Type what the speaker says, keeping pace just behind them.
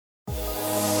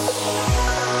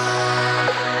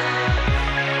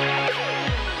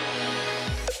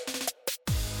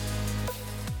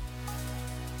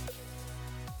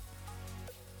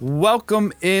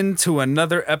Welcome into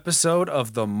another episode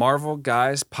of the Marvel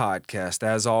Guys podcast.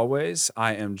 As always,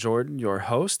 I am Jordan, your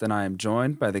host, and I am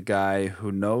joined by the guy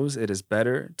who knows it is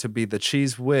better to be the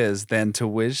cheese whiz than to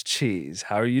whiz cheese.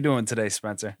 How are you doing today,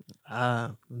 Spencer?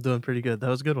 I'm doing pretty good. That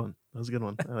was a good one. I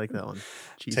like that one.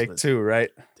 Cheese Take whiz. two,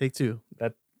 right? Take two.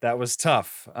 That was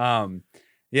tough.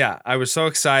 Yeah, I was so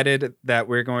excited that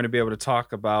we're going to be able to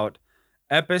talk about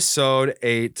episode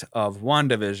 8 of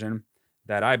WandaVision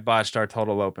that I botched our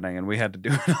total opening and we had to do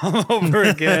it all over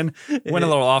again. Went a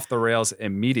little off the rails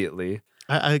immediately.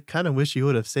 I kind of wish you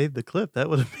would have saved the clip. That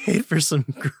would have made for some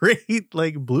great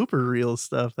blooper reel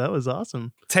stuff. That was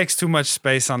awesome. Takes too much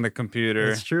space on the computer.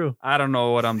 That's true. I don't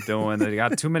know what I'm doing. I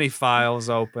got too many files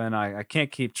open. I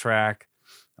can't keep track.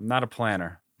 I'm not a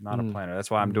planner. That's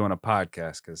why I'm doing a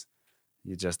podcast, because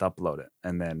you just upload it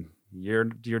and then you're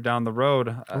down the road.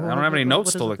 I don't have any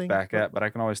notes to look back at, but I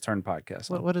can always turn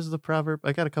podcasts on. What is the proverb?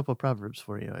 I got a couple of proverbs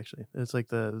for you, actually. It's like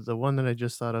the one that I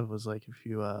just thought of was like, if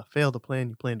you fail to plan,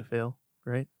 you plan to fail,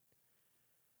 right?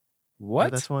 What? Yeah,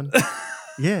 that's one.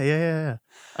 Yeah.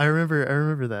 I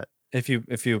remember that. If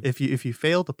you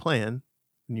fail to plan,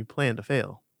 then you plan to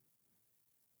fail.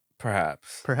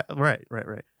 Perhaps. Right.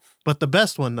 But the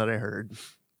best one that I heard,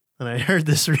 and I heard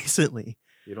this recently.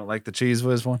 You don't like the cheese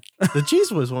whiz one? The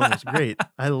cheese whiz one was great.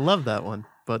 I love that one.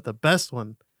 But the best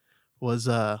one was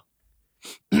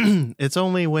it's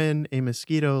only when a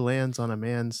mosquito lands on a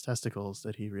man's testicles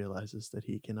that he realizes that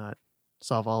he cannot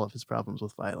solve all of his problems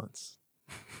with violence.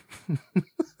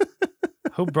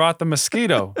 Who brought the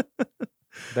mosquito?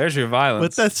 There's your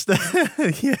violence.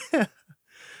 But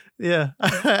yeah.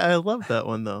 I love that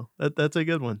one though. That's a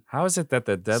good one. How is it that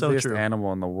the deadliest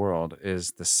animal in the world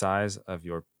is the size of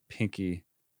your pinky,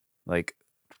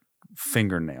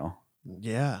 fingernail?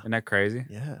 Yeah. Isn't that crazy?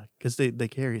 Yeah, because they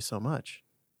carry so much.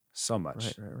 So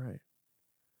much. Right.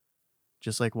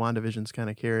 Just like WandaVision's kind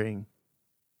of carrying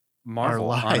Marvel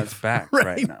our life on its back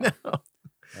right now.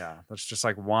 Yeah, that's just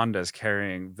like Wanda's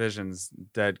carrying Vision's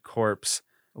dead corpse.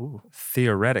 Ooh.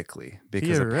 Theoretically,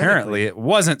 because apparently it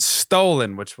wasn't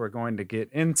stolen, which we're going to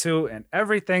get into, and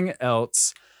everything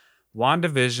else.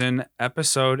 WandaVision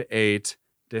episode 8.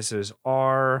 This is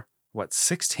our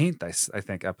 16th, I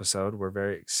think, episode. We're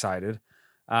very excited.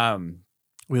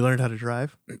 We learned how to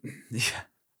drive. Yeah,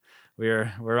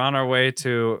 we're on our way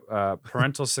to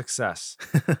parental success.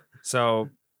 So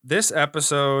this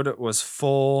episode was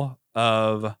full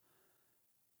of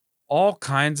all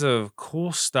kinds of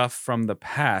cool stuff from the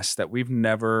past that we've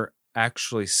never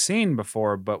actually seen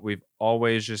before, but we've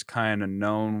always just kind of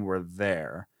known were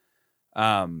there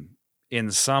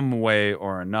in some way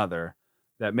or another,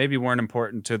 that maybe weren't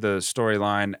important to the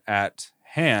storyline at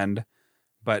hand,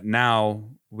 but now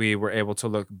we were able to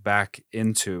look back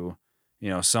into,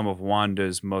 some of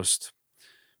Wanda's most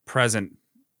present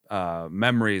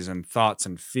memories and thoughts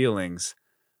and feelings.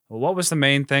 What was the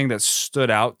main thing that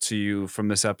stood out to you from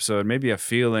this episode? Maybe a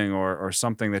feeling or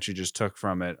something that you just took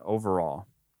from it overall.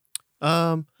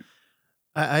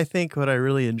 I think what I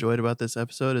really enjoyed about this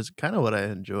episode is kind of what I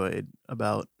enjoyed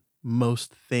about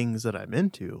most things that I'm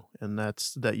into, and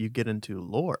that's that you get into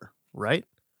lore, right?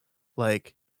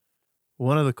 Like,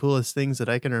 one of the coolest things that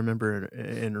I can remember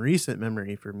in recent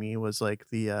memory for me was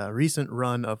the recent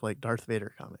run of Darth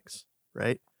Vader comics,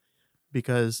 right?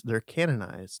 Because they're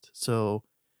canonized, so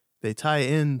they tie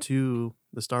into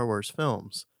the Star Wars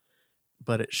films,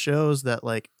 but it shows that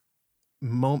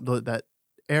that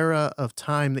era of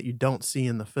time that you don't see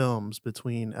in the films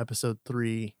between episode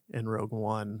 3 and Rogue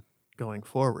One going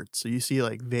forward. So you see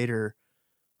Vader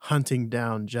hunting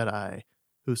down Jedi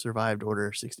who survived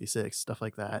Order 66, stuff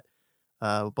like that.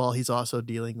 While he's also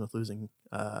dealing with losing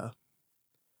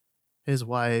his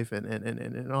wife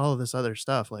and all of this other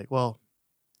stuff.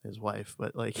 His wife,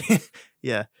 but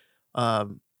yeah.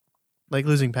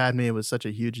 Losing Padme was such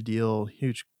a huge deal,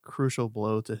 huge crucial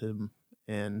blow to him,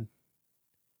 and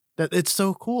that it's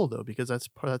so cool though, because that's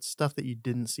stuff that you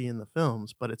didn't see in the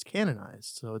films, but it's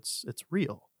canonized, so it's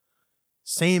real.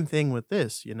 Same thing with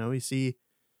this, we see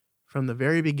from the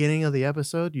very beginning of the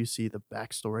episode, you see the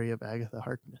backstory of Agatha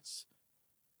Harkness.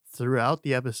 Throughout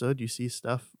the episode, you see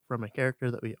stuff from a character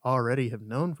that we already have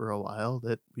known for a while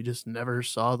that we just never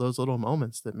saw those little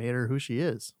moments that made her who she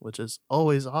is, which is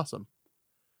always awesome.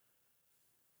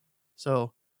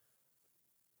 So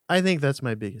I think that's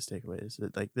my biggest takeaway, is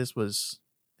that this was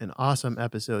an awesome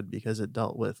episode because it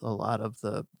dealt with a lot of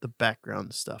the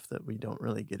background stuff that we don't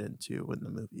really get into in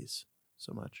the movies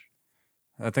so much.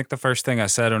 I think the first thing I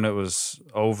said when it was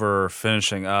over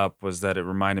finishing up was that it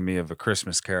reminded me of A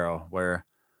Christmas Carol, where,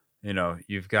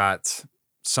 you've got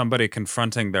somebody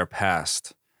confronting their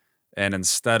past And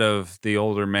instead of the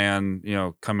older man,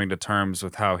 coming to terms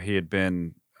with how he had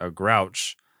been a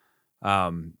grouch,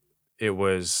 um, it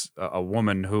was a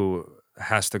woman who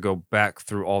has to go back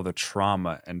through all the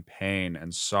trauma and pain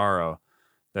and sorrow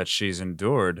that she's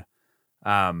endured.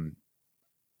 Um,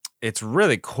 it's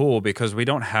really cool because we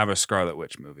don't have a Scarlet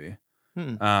Witch movie.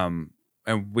 Hmm.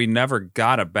 And we never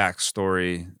got a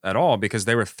backstory at all because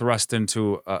they were thrust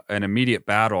into an immediate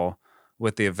battle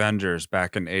with the Avengers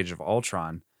back in Age of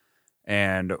Ultron.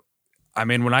 And I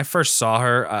mean, when I first saw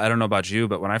her, I don't know about you,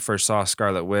 but when I first saw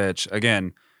Scarlet Witch,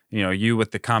 again, you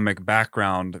with the comic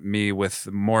background, me with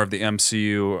more of the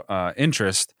MCU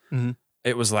interest, Mhm.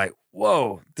 it was like,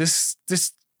 whoa, this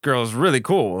girl's really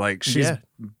cool. Like she's Yeah.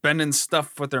 bending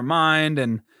stuff with her mind,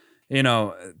 and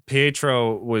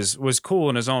Pietro was cool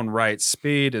in his own right.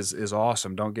 Speed is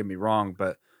awesome, don't get me wrong,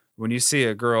 but when you see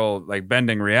a girl like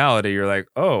bending reality, you're like,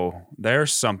 oh,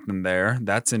 there's something there.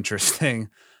 That's interesting.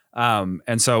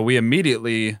 And so we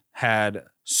immediately had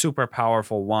super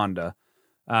powerful Wanda.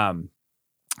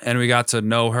 And we got to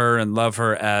know her and love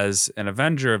her as an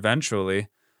Avenger eventually.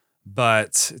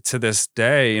 But to this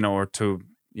day, or to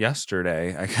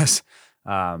yesterday, I guess,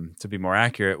 to be more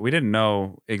accurate, we didn't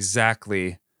know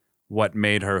exactly what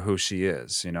made her who she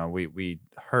is. We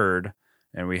heard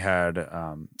and we had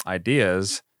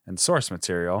ideas and source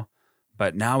material,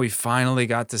 but now we finally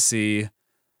got to see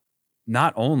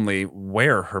not only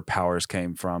where her powers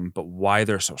came from, but why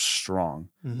they're so strong.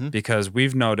 Mm-hmm. Because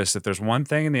we've noticed that there's one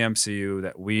thing in the MCU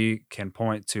that we can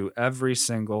point to every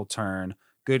single turn,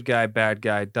 good guy, bad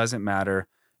guy, doesn't matter.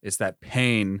 It's that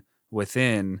pain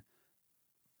within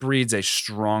breeds a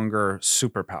stronger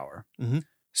superpower. Mm-hmm.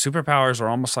 Superpowers are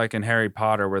almost like in Harry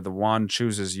Potter where the wand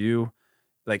chooses you.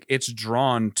 Like it's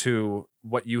drawn to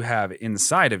what you have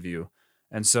inside of you.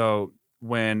 And so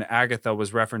when Agatha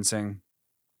was referencing,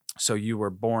 so you were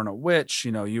born a witch,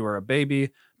 you were a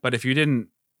baby, but if you didn't,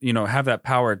 have that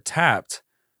power tapped,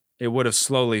 it would have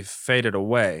slowly faded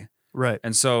away. Right.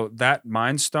 And so that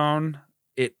Mind Stone,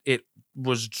 it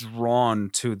was drawn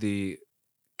to the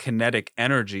kinetic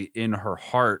energy in her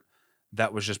heart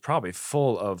that was just probably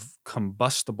full of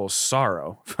combustible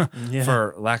sorrow, Yeah.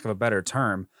 for lack of a better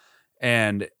term.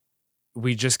 And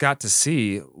we just got to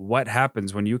see what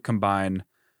happens when you combine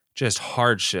just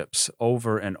hardships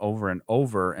over and over and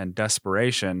over and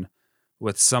desperation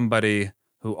with somebody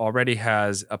who already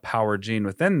has a power gene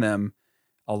within them,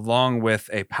 along with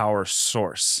a power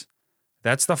source.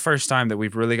 That's the first time that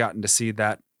we've really gotten to see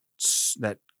that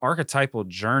archetypal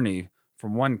journey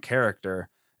from one character,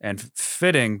 and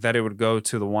fitting that it would go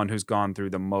to the one who's gone through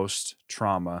the most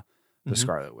trauma, the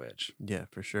Scarlet Witch. Yeah,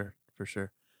 for sure. For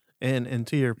sure. And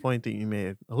to your point that you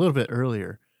made a little bit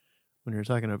earlier when you were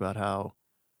talking about how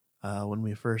when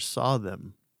we first saw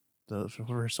them,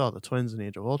 first saw the twins in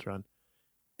Age of Ultron,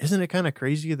 isn't it kind of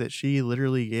crazy that she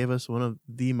literally gave us one of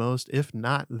the most, if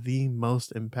not the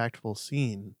most impactful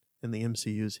scene in the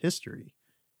MCU's history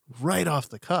right off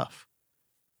the cuff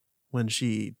when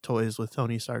she toys with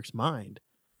Tony Stark's mind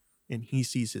and he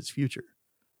sees his future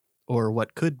or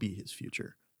what could be his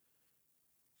future.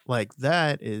 Like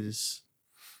that is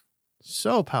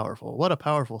so powerful. What a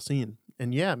powerful scene.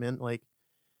 And yeah, man, like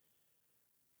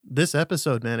this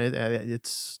episode, man,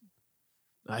 it's,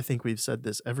 I think we've said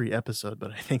this every episode,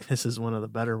 but I think this is one of the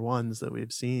better ones that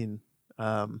we've seen.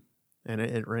 And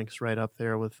it ranks right up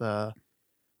there with,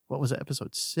 what was it,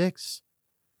 episode 6,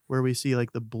 where we see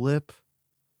like the blip,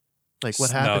 like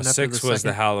what happened. No, after 6 was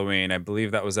the Halloween. I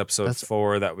believe that was episode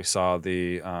 4 that we saw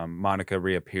the Monica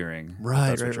reappearing.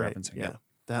 Right. Yeah,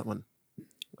 that one.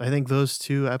 I think those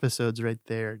 2 episodes right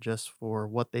there, just for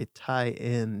what they tie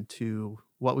in to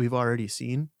what we've already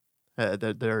seen,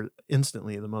 they're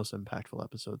instantly the most impactful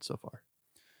episodes so far.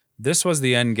 This was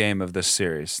the end game of this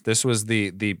series. This was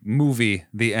the movie,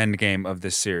 the end game of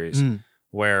this series,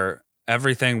 where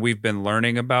everything we've been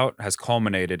learning about has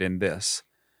culminated in this.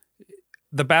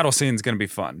 The battle scene is going to be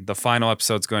fun. The final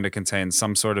episode is going to contain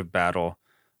some sort of battle,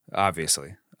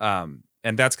 obviously. And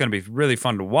that's going to be really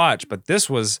fun to watch. But this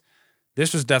was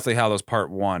Deathly Hallows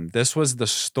Part 1. This was the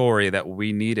story that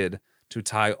we needed to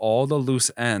tie all the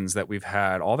loose ends that we've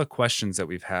had, all the questions that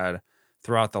we've had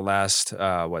throughout the last,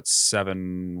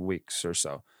 7 weeks or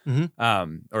so.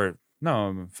 Or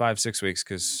no, 5-6 weeks,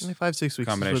 because 5-6 weeks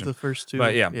combination. for the first 2.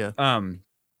 But yeah.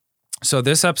 So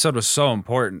this episode was so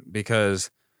important because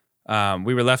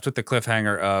we were left with the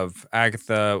cliffhanger of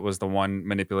Agatha was the one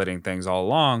manipulating things all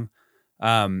along.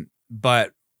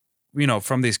 But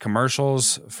from these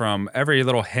commercials, from every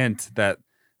little hint that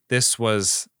this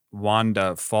was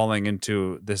Wanda falling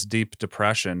into this deep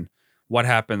depression, what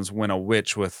happens when a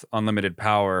witch with unlimited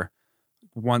power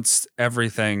wants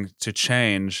everything to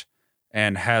change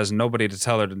and has nobody to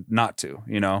tell her not to,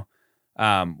 you know?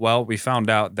 Well, we found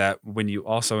out that when you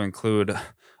also include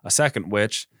a second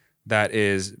witch that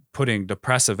is putting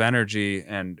depressive energy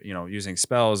and, you know, using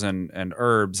spells and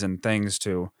herbs and things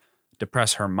to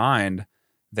depress her mind,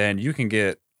 then you can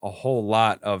get a whole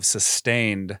lot of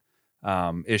sustained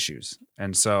issues.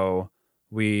 And so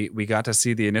we got to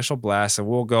see the initial blast, and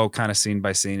we'll go kind of scene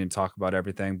by scene and talk about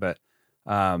everything. But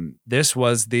this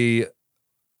was the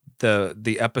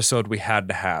episode we had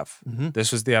to have. Mm-hmm.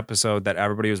 This was the episode that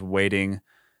everybody was waiting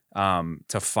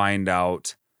to find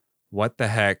out what the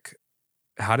heck,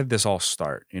 how did this all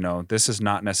start? You know, this is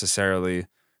not necessarily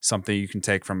something you can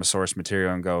take from a source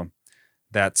material and go,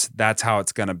 that's how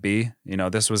it's going to be. You know,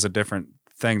 this was a different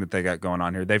thing that they got going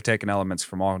on here. They've taken elements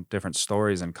from all different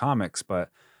stories and comics, but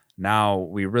now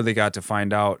we really got to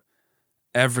find out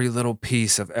every little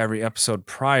piece of every episode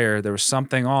prior. There was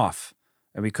something off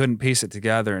and we couldn't piece it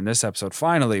together. In this episode,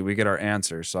 finally, we get our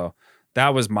answer. So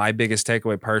that was my biggest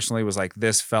takeaway personally, was like,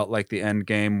 this felt like the end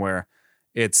game where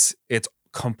it's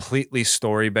completely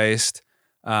story based.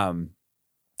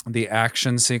 The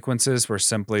action sequences were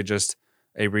simply just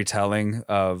a retelling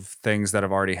of things that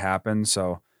have already happened.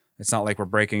 So it's not like we're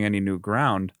breaking any new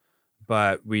ground,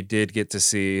 but we did get to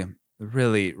see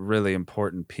really, really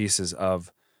important pieces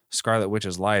of Scarlet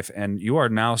Witch's life. And you are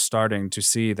now starting to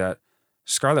see that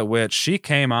Scarlet Witch, she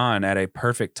came on at a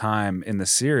perfect time in the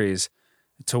series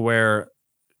to where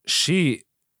she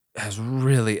has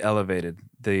really elevated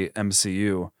the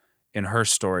MCU in her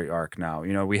story arc now.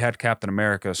 You know, we had Captain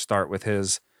America start with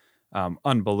his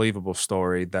unbelievable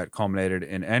story that culminated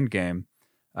in Endgame.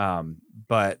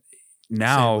 But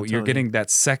now you're getting that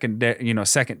second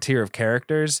tier of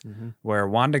characters, where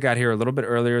Wanda got here a little bit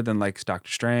earlier than like Doctor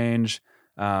Strange,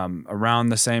 around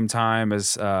the same time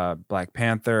as Black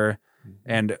Panther.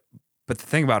 But the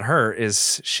thing about her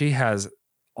is she has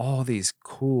all these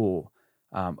cool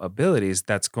abilities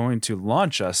that's going to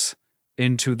launch us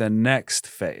into the next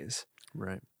phase.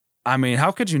 Right. I mean,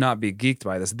 how could you not be geeked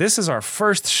by this? This is our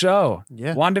first show.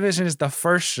 Yeah. WandaVision is the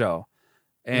first show.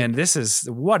 And this is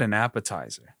what an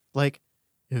appetizer. Like,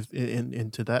 if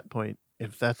to that point,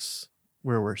 if that's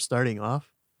where we're starting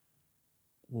off,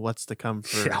 what's to come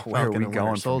for where are we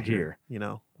going Soldier? from here? You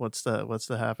know, what's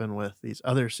to happen with these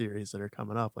other series that are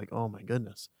coming up? Like, oh my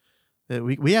goodness,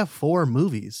 we have 4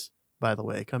 movies, by the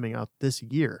way, coming out this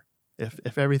year.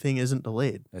 If everything isn't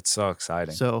delayed, it's so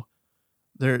exciting. So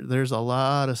there's a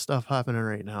lot of stuff happening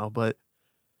right now, but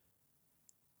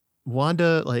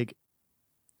Wanda, like,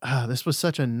 this was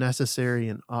such a necessary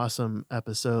and awesome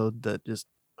episode that just,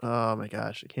 oh my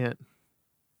gosh, I can't.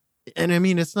 And I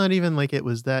mean, it's not even like it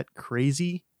was that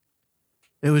crazy.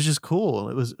 It was just cool.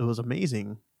 It was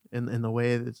amazing in the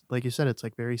way that, like you said, it's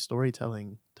like very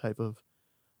storytelling type of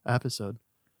episode.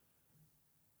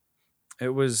 It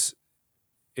was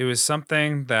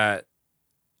something that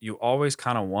you always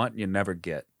kind of want, you never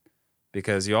get,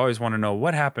 because you always want to know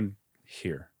what happened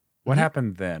here, what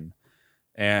happened then.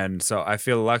 And so I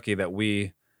feel lucky that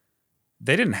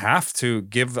they didn't have to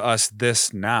give us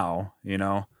this now, you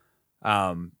know,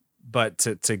 but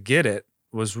to get it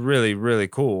was really, really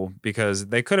cool, because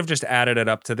they could have just added it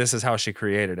up to this is how she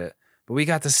created it. But we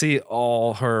got to see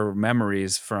all her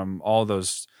memories from all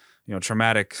those, you know,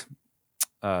 traumatic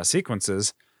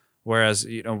sequences. Whereas,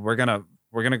 you know, we're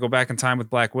gonna go back in time with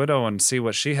Black Widow and see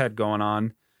what she had going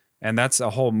on, and that's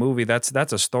a whole movie. That's a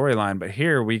storyline. But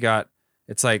here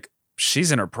it's like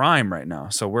she's in her prime right now,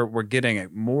 so we're getting a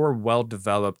more well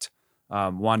developed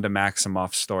Wanda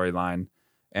Maximoff storyline,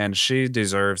 and she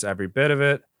deserves every bit of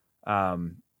it. I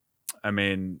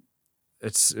mean,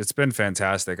 it's been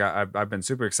fantastic. I've been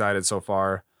super excited so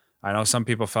far. I know some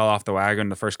people fell off the wagon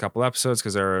the first couple episodes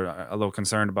because they're a little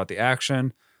concerned about the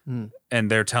action.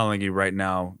 And they're telling you right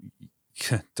now,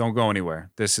 don't go anywhere.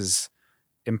 This is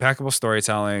impeccable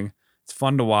storytelling. It's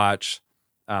fun to watch.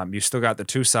 You still got the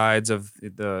 2 sides of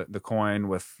the coin,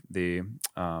 with the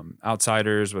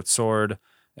outsiders with sword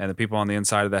and the people on the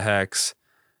inside of the hex.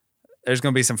 There's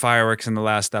going to be some fireworks in the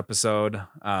last episode.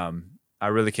 I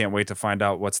really can't wait to find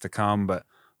out what's to come, but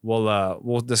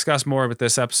we'll discuss more with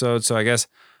this episode. So I guess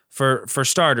for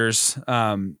starters,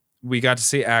 we got to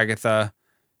see Agatha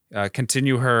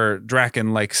continue her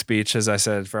Draken-like speech, as I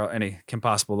said, for any Kim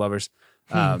Possible lovers.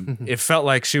 It felt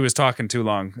like she was talking too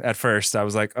long at first. I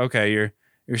was like, okay,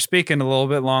 you're speaking a little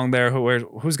bit long there.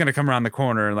 Who's going to come around the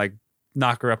corner and like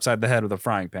knock her upside the head with a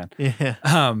frying pan?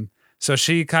 Yeah. So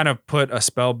she kind of put a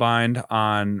spellbind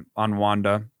on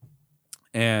Wanda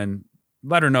and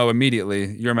let her know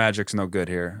immediately, your magic's no good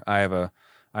here. I have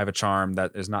a charm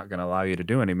that is not going to allow you to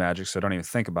do any magic, so don't even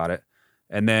think about it.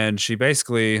 And then she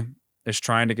basically is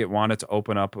trying to get Wanda to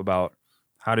open up about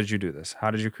How did you do this?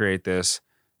 How did you create this?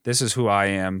 This is who I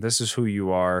am. This is who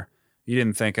you are. You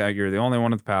didn't think you're the only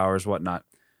one with powers, whatnot.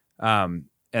 And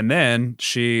then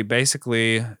she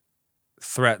basically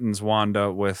threatens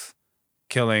Wanda with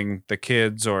killing the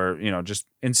kids, or, just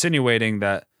insinuating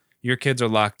that your kids are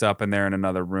locked up and they're in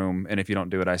another room. And if you don't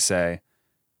do what I say,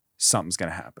 something's going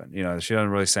to happen. She doesn't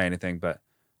really say anything, but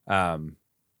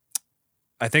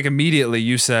I think immediately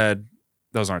you said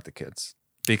those aren't the kids,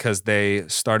 because they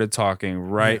started talking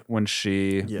right when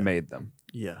she made them.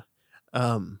 Yeah.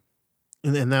 And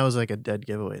that was like a dead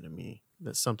giveaway to me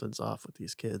that something's off with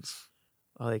these kids.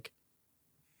 Like,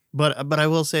 but I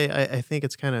will say, I think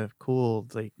it's kind of cool.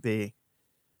 Like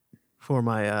for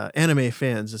my anime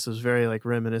fans, this was very like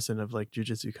reminiscent of like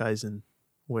Jujutsu Kaisen,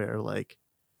 where like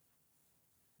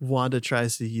Wanda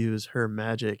tries to use her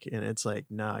magic and it's like,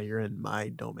 nah, you're in my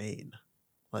domain.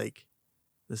 Like,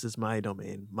 this is my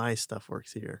domain. My stuff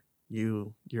works here.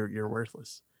 You're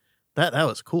worthless. That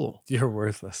was cool. You're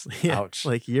worthless. Yeah, ouch.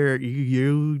 like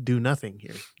you do nothing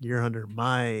here. You're under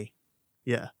my,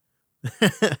 yeah.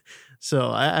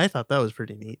 So I thought that was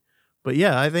pretty neat. But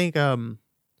yeah, I think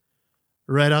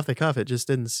right off the cuff, it just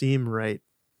didn't seem right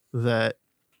that,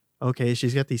 okay,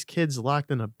 she's got these kids locked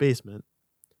in a basement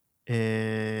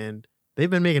and they've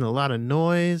been making a lot of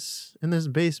noise in this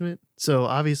basement. So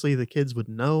obviously the kids would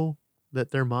know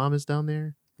that their mom is down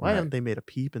there. Why haven't they made a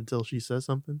peep until she says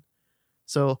something?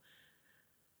 So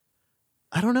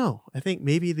I don't know. I think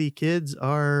maybe the kids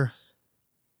are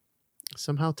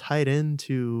somehow tied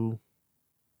into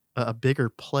a bigger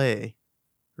play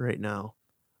right now.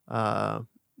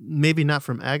 Maybe not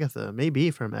from Agatha,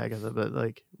 maybe from Agatha, but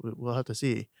like we'll have to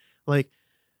see. Like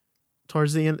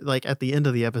towards the end, like at the end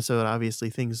of the episode, obviously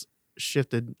things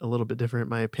shifted a little bit different.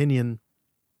 My opinion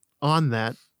on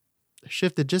that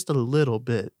shifted just a little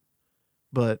bit,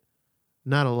 but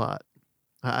not a lot.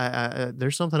 I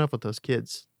there's something up with those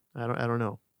kids. I don't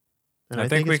know. And I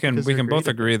think we can both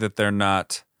agree that they're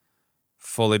not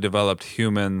fully developed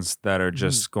humans that are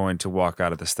just going to walk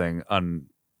out of this thing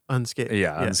unscathed.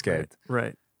 Yeah, unscathed.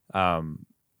 Right.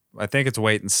 I think it's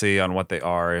wait and see on what they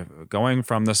are. Going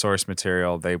from the source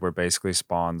material, they were basically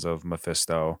spawns of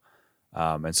Mephisto.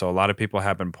 And so a lot of people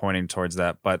have been pointing towards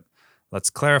that. But let's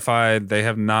clarify, they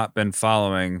have not been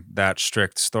following that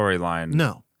strict storyline.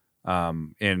 No.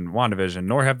 In WandaVision,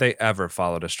 nor have they ever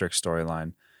followed a strict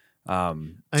storyline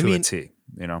a T.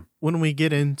 When we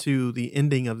get into the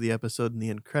ending of the episode and the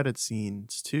end credit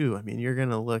scenes too, I mean, you're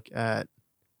gonna look at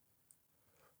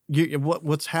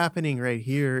what's happening right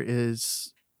here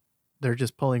is they're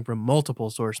just pulling from multiple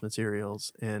source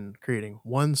materials and creating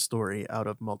one story out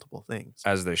of multiple things.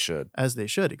 As they should.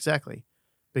 Exactly.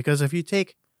 Because if you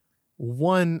take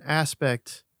one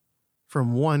aspect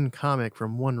from one comic,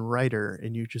 from one writer,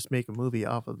 and you just make a movie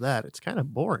off of that, it's kind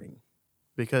of boring.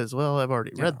 Because, well, I've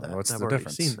already read that. What's I've the already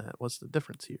difference? seen that. What's the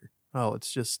difference here? Oh,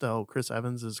 it's just Chris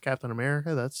Evans is Captain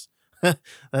America. That's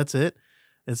that's it.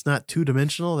 It's not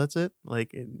two-dimensional. That's it.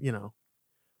 Like,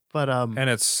 But and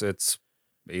it's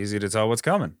easy to tell what's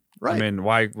coming. Right. I mean,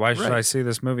 why should I see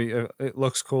this movie? It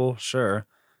looks cool, sure,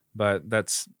 but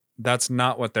that's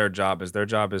not what their job is. Their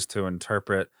job is to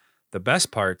interpret the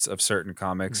best parts of certain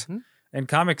comics. Mm-hmm. And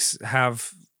comics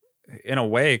have, in a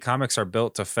way, comics are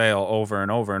built to fail over and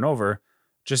over and over.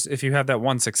 Just if you have that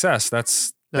one success,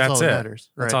 that's all it. that matters.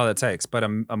 That's all it takes. But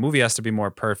a movie has to be more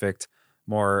perfect,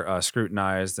 more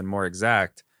scrutinized, and more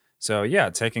exact. So yeah,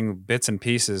 taking bits and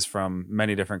pieces from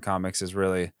many different comics is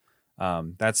really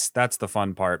that's the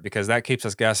fun part, because that keeps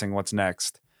us guessing what's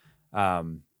next.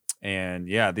 And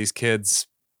yeah, these kids,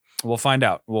 we'll find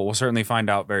out. We'll certainly find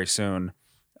out very soon.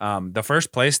 The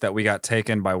first place that we got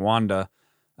taken by Wanda,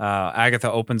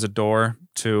 Agatha opens a door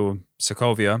to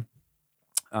Sokovia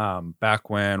back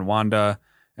when Wanda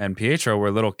and Pietro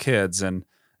were little kids. And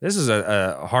this is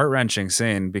a heart-wrenching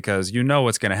scene, because you know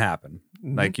what's going to happen.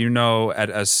 Mm-hmm. Like,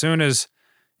 as soon as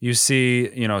you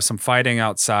see, some fighting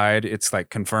outside, it's like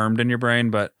confirmed in your brain,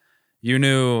 but you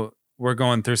knew we're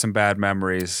going through some bad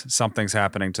memories. Something's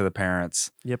happening to the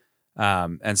parents. Yep.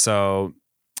 And so,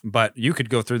 but you could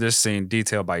go through this scene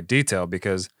detail by detail,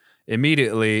 because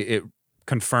immediately it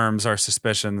confirms our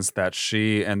suspicions that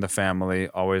she and the family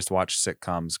always watched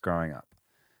sitcoms growing up.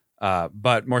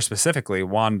 But more specifically,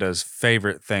 Wanda's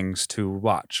favorite things to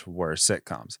watch were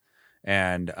sitcoms.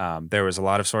 And there was a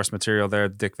lot of source material there.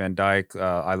 Dick Van Dyke,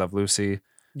 I Love Lucy,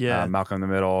 Malcolm in the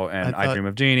Middle, and I Dream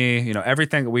of Jeannie.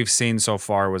 Everything that we've seen so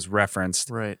far was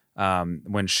referenced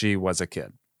when she was a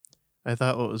kid. I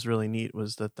thought what was really neat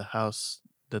was that the house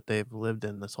that they've lived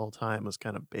in this whole time was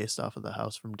kind of based off of the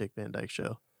house from Dick Van Dyke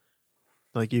Show.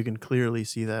 Like, you can clearly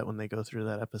see that when they go through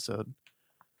that episode.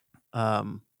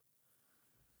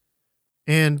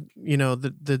 And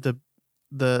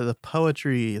the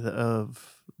poetry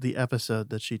of the episode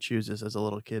that she chooses as a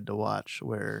little kid to watch,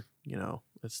 where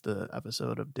it's the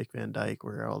episode of Dick Van Dyke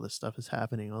where all this stuff is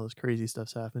happening, all this crazy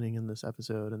stuff's happening in this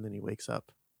episode, and then he wakes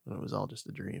up and it was all just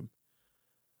a dream.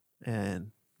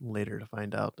 And later to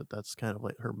find out that that's kind of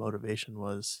like her motivation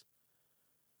was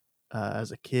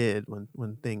as a kid when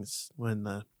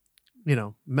the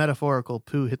metaphorical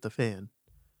poo hit the fan.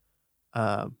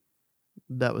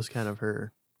 That was kind of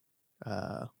her.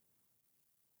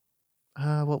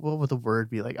 What would the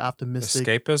word be, like optimistic?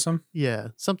 Escapism? Yeah,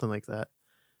 something like that.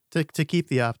 To keep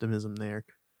the optimism there.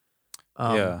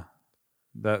 Yeah,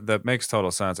 that makes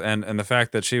total sense. And the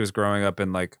fact that she was growing up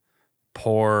in like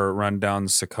poor, rundown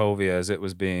Sokovia as it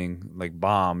was being like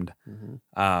bombed,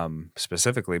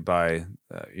 specifically by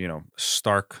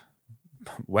Stark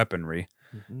weaponry.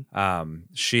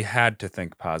 She had to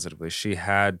think positively. She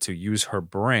had to use her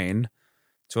brain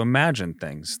to imagine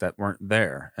things that weren't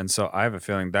there. And so I have a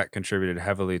feeling that contributed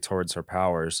heavily towards her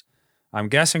powers. I'm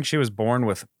guessing she was born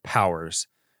with powers,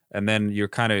 and then you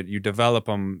develop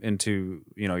them into,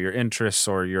 your interests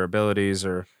or your abilities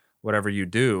or whatever you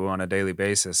do on a daily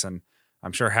basis. And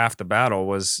I'm sure half the battle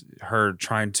was her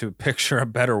trying to picture a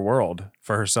better world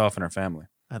for herself and her family.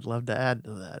 I'd love to add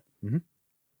to that.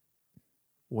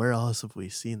 Where else have we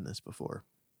seen this before?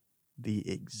 The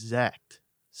exact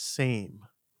same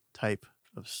type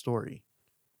of story.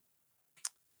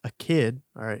 A kid,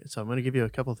 all right, so I'm going to give you a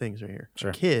couple things right here.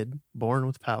 Sure. A kid born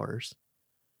with powers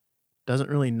doesn't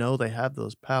really know they have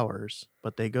those powers,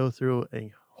 but they go through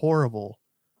a horrible,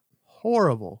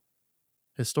 horrible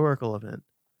historical event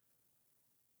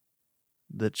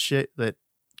that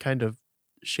kind of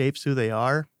shapes who they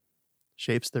are,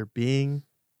 shapes their being,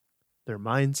 their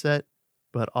mindset,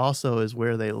 but also is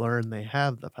where they learn they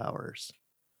have the powers.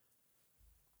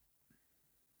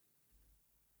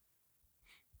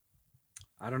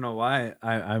 I don't know why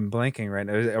I'm blanking right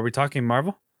now. Are we talking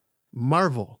Marvel?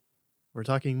 Marvel. We're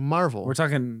talking Marvel. We're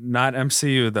talking not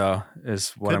MCU though,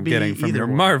 is what I'm getting from your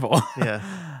one. Marvel.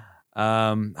 Yeah.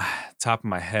 Top of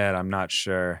my head, I'm not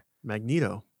sure.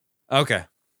 Magneto. Okay.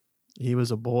 He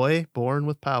was a boy born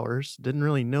with powers, didn't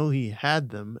really know he had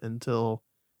them until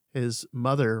his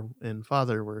mother and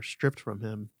father were stripped from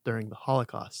him during the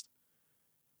Holocaust.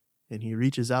 And he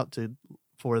reaches out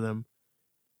for them,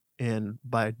 and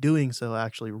by doing so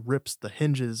actually rips the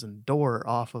hinges and door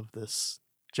off of this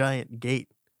giant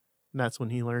gate. And that's when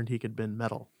he learned he could bend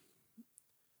metal.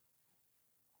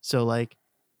 So like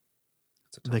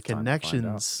the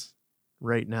connections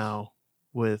right now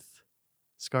with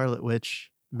Scarlet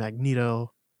Witch,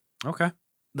 Magneto. Okay.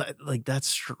 That's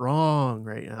strong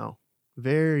right now.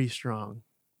 Very strong,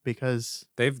 because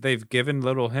they've given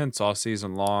little hints all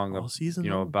season long.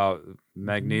 About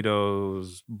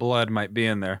Magneto's blood might be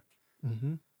in there.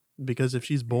 Because if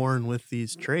she's born with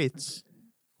these traits,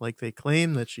 like they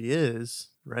claim that she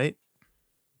is, right?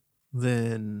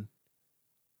 Then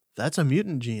that's a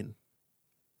mutant gene.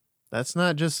 That's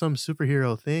not just some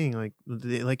superhero thing. Like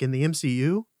in the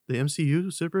MCU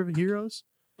superheroes,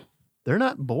 they're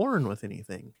not born with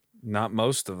anything. Not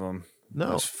most of them.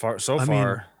 No. I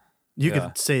mean, you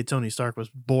could say Tony Stark was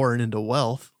born into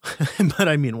wealth, but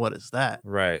I mean, what is that?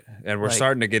 Right. And we're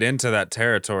starting to get into that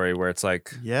territory where it's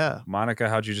like, yeah, Monica,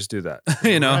 how'd you just do that?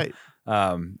 you know? Right.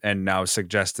 And now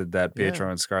suggested that Pietro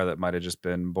and Scarlet might have just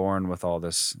been born with all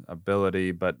this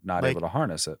ability, but not able to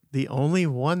harness it. The only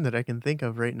one that I can think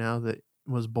of right now that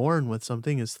was born with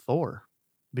something is Thor,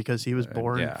 because he was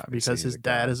born because his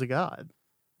dad is a god.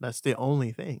 That's the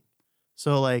only thing.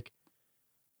 So like,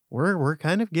 we're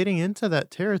kind of getting into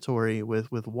that territory with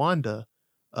Wanda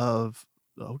of,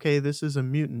 okay, this is a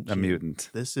mutant gene. A mutant.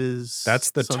 That's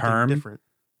the term different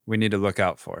we need to look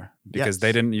out for, because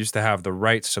they didn't used to have the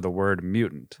rights to the word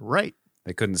mutant. Right.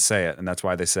 They couldn't say it, and that's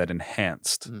why they said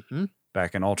enhanced.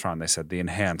 Back in Ultron, they said the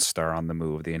enhanced are on the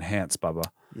move, the enhanced Bubba.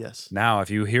 Yes. Now, if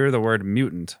you hear the word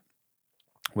mutant,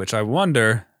 which I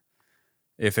wonder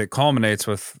if it culminates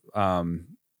with,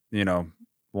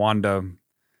 Wanda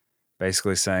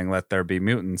basically saying, let there be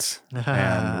mutants,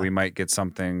 and we might get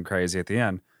something crazy at the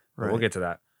end. But we'll get to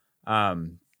that.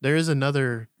 There is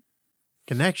another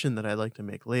connection that I'd like to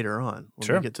make later on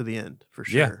when we get to the end, for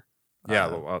sure.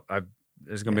 Yeah,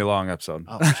 there's going to be a long episode.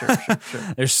 Oh, sure.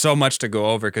 There's so much to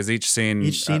go over, because each scene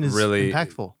is really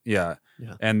impactful. Yeah.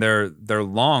 And they're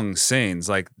long scenes.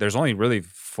 Like, there's only really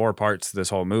 4 parts to this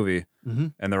whole movie,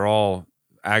 and they're all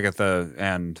Agatha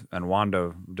and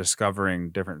Wanda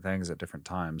discovering different things at different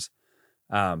times.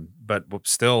 But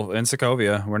still in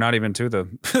Sokovia, we're not even to the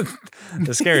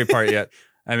the scary part yet.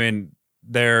 I mean,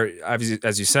 they're,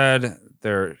 as you said,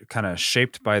 they're kind of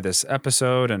shaped by this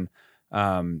episode, and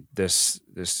this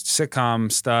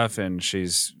sitcom stuff, and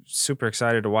she's super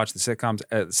excited to watch the sitcoms.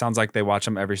 It sounds like they watch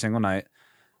them every single night.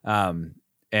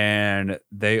 And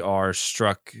they are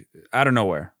struck out of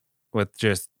nowhere with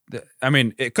just, I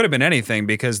mean, it could have been anything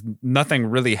because nothing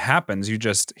really happens. You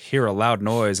just hear a loud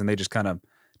noise and they just kind of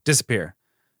disappear.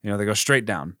 They go straight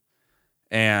down,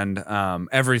 and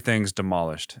everything's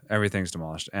demolished. Everything's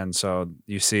demolished. And so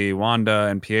you see Wanda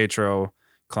and Pietro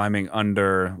climbing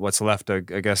under what's left, I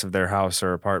guess, of their house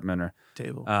or apartment or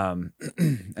Table.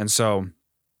 And so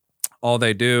all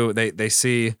they do, they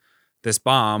see this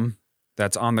bomb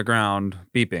that's on the ground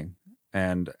beeping.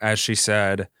 And as she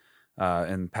said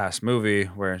in the past movie,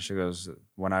 where she goes,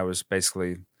 when I was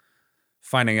basically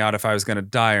finding out if I was going to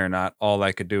die or not, all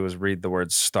I could do was read the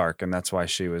word Stark. And that's why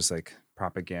she was like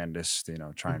propagandist,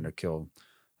 trying to kill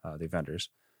the Avengers.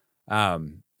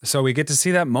 So we get to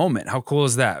see that moment. How cool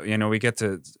is that? We get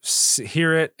to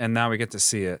hear it, and now we get to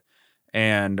see it.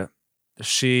 And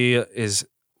she is,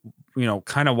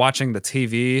 kind of watching the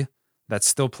TV that's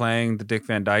still playing the Dick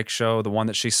Van Dyke Show, the one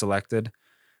that she selected,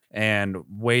 and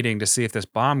waiting to see if this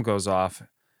bomb goes off.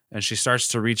 And she starts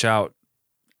to reach out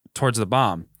towards the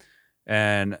bomb.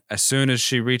 And as soon as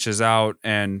she reaches out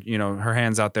and, her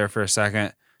hand's out there for a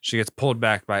second, she gets pulled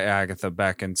back by Agatha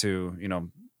back into,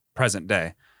 present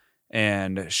day.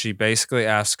 And she basically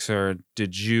asks her,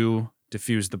 did you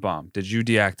defuse the bomb? Did you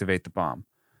deactivate the bomb?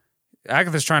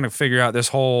 Agatha's trying to figure out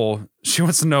she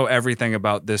wants to know everything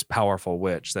about this powerful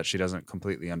witch that she doesn't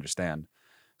completely understand.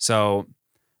 So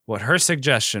what her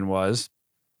suggestion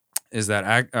is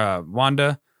that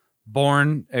Wanda,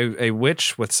 born a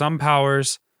witch with some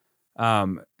powers,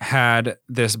 had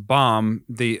this bomb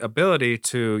the ability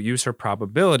to use her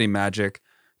probability magic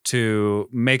to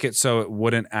make it so it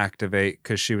wouldn't activate,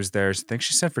 because she was there, I think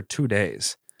she said, for 2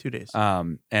 days. 2 days.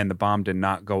 And the bomb did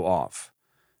not go off.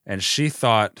 And she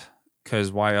thought,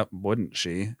 because why wouldn't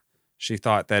she? She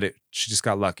thought that she just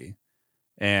got lucky.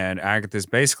 And Agatha's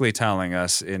basically telling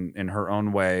us in her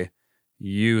own way,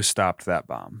 you stopped that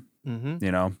bomb.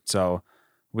 Mm-hmm. So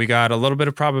we got a little bit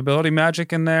of probability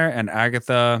magic in there, and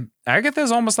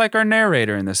Agatha's almost like our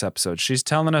narrator in this episode. She's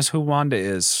telling us who Wanda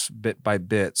is bit by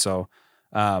bit. So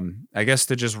I guess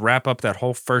to just wrap up that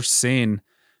whole first scene,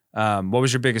 what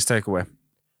was your biggest takeaway?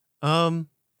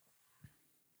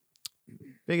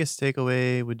 Biggest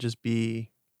takeaway would just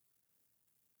be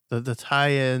the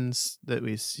tie-ins that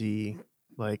we see,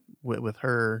 like with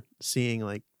her seeing,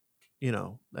 like,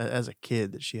 as a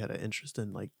kid, that she had an interest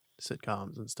in like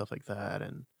sitcoms and stuff like that,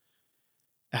 and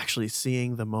actually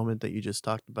seeing the moment that you just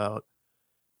talked about,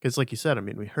 because like you said, I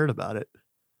mean, we heard about it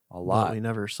A lot. but we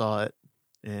never saw it,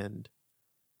 and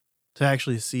to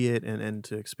actually see it and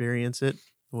to experience it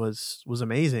was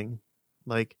amazing.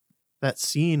 Like that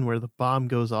scene where the bomb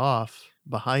goes off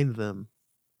behind them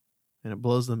and it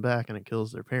blows them back and it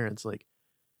kills their parents, like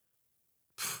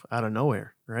out of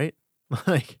nowhere, right?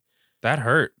 Like that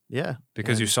hurt. Yeah,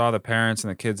 because you saw the parents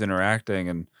and the kids interacting,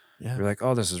 and you're like,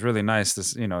 oh, this is really nice.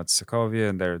 This, it's Sokovia,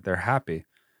 and they're happy.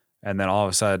 And then all of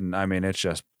a sudden, I mean, it's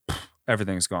just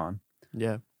everything's gone.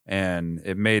 Yeah. And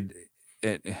it made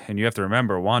it, and you have to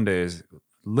remember, Wanda is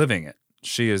living it.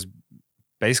 She is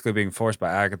basically being forced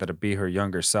by Agatha to be her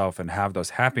younger self and have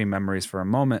those happy memories for a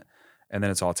moment, and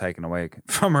then it's all taken away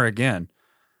from her again.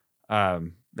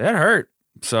 That hurt.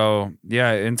 So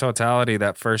yeah, in totality,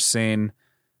 that first scene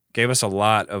gave us a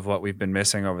lot of what we've been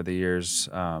missing over the years,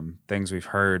 things we've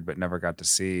heard but never got to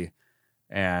see.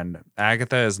 And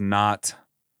Agatha is not,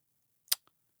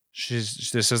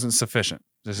 this isn't sufficient.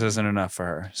 This isn't enough for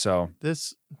her. So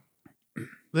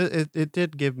it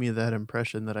did give me that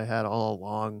impression that I had all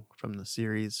along from the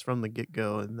series, from the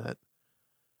get-go, and that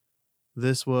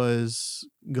this was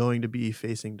going to be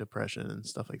facing depression and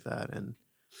stuff like that. And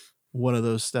one of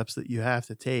those steps that you have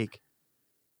to take,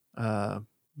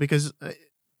 because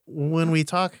when we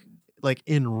talk like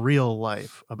in real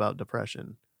life about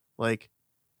depression, like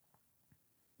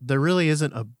there really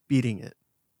isn't a beating it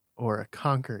or a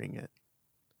conquering it.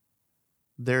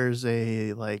 There's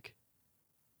a like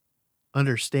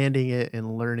understanding it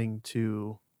and learning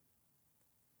to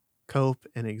cope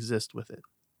and exist with it.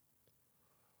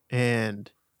 And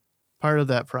part of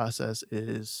that process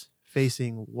is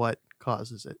facing what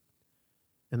causes it.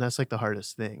 And that's like the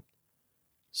hardest thing.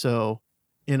 So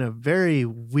in a very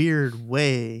weird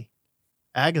way,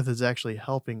 Agatha's actually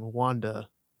helping Wanda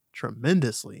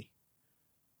tremendously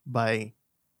by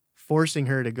forcing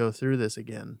her to go through this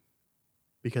again,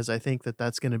 because I think that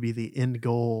that's going to be the end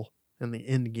goal and the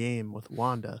end game with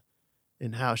Wanda,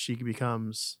 and how she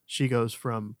goes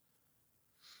from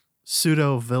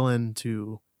pseudo villain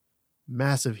to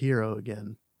massive hero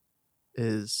again,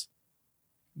 is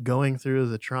going through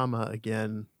the trauma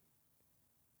again,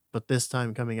 but this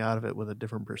time coming out of it with a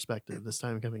different perspective. This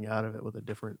time coming out of it with a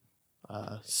different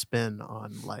spin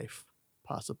on life,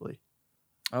 possibly.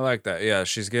 I like that. Yeah,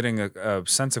 she's getting a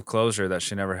sense of closure that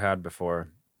she never had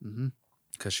before Mm-hmm.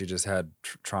 because she just had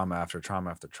trauma after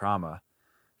trauma after trauma.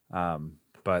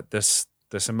 But this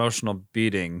emotional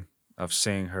beating of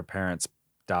seeing her parents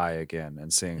die again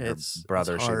and seeing her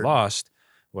brother she lost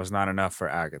was not enough for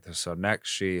Agatha. So next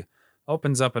she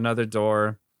opens up another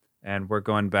door, and we're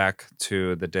going back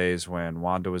to the days when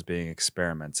Wanda was being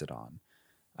experimented on.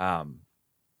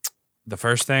 The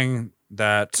first thing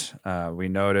that we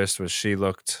noticed was she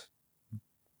looked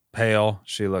pale.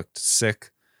 She looked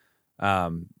sick.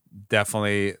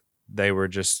 Definitely they were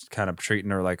just kind of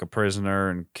treating her like a prisoner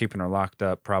and keeping her locked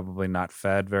up, probably not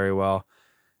fed very well.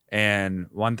 And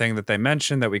one thing that they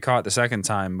mentioned that we caught the second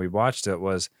time we watched it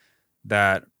was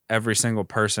that every single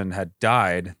person had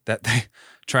died that they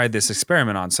tried this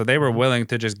experiment on. So they were willing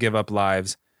to just give up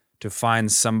lives to find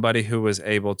somebody who was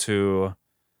able to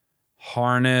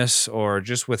harness or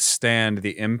just withstand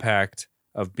the impact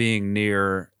of being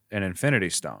near an Infinity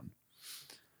Stone.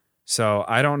 So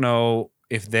I don't know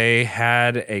if they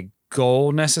had a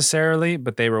goal necessarily,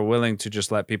 but they were willing to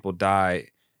just let people die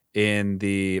in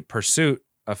the pursuit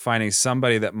of finding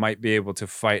somebody that might be able to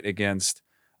fight against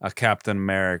a Captain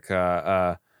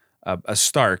America, a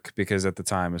Stark, because at the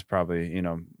time it was probably,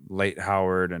 late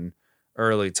Howard and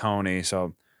early Tony.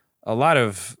 So a lot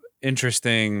of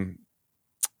interesting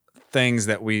things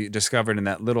that we discovered in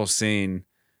that little scene.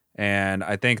 And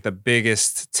I think the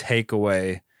biggest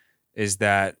takeaway is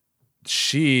that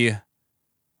she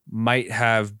might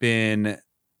have been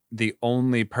the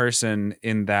only person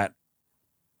in that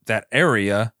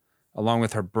area, along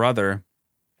with her brother,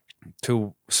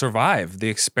 to survive the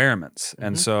experiments.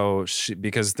 And so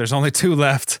because there's only 2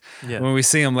 left when we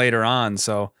see them later on.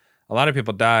 So a lot of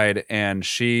people died and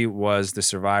she was the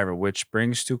survivor, which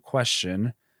brings to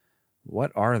question,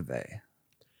 what are they?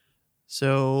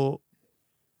 So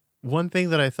one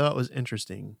thing that I thought was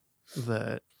interesting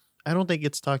that I don't think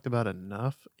it's talked about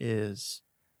enough is,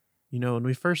 when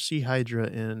we first see Hydra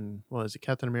in, what is it,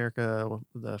 Captain America,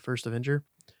 the first Avenger?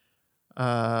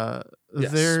 Yes.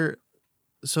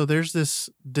 There's this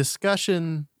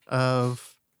discussion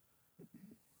of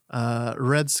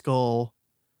Red Skull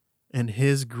and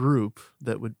his group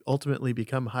that would ultimately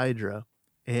become Hydra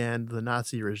and the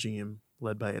Nazi regime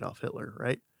led by Adolf Hitler,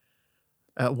 right?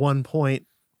 At one point,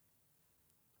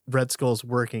 Red Skull's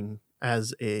working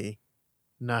as a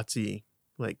Nazi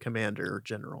commander or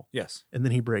general. Yes. And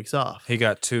then he breaks off. He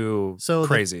got too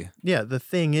crazy. The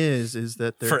thing is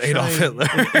that they're for Adolf Hitler.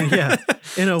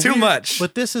 Too much.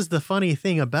 But this is the funny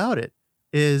thing about it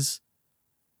is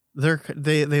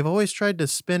they've always tried to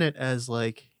spin it as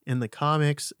in the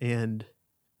comics and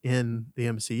in the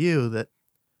MCU that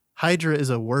Hydra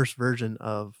is a worse version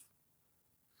of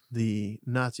the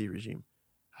Nazi regime.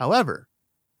 However,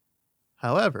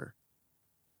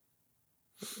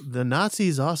 the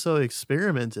Nazis also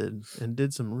experimented and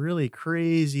did some really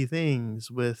crazy things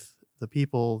with the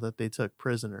people that they took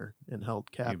prisoner and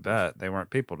held captive. You bet. They weren't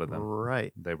people to them.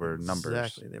 Right. They were numbers.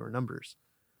 Exactly. They were numbers.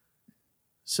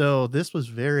 So this was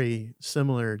very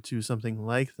similar to something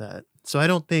like that. So I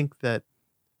don't think that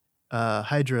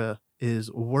Hydra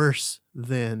is worse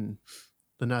than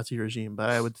the Nazi regime, but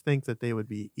I would think that they would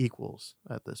be equals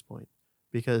at this point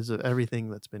because of everything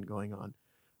that's been going on.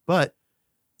 But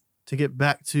to get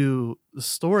back to the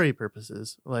story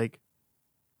purposes,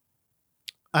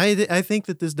 I think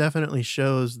that this definitely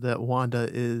shows that Wanda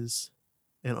is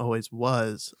and always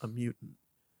was a mutant.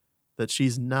 That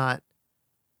she's not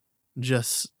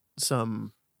just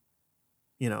some,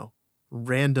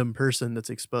 random person that's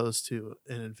exposed to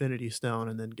an Infinity Stone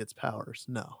and then gets powers.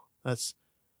 No, that's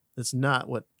not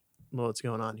what's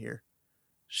going on here.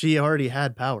 She already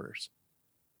had powers.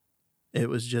 It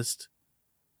was just,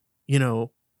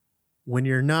 when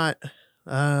you're not,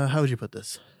 how would you put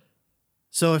this?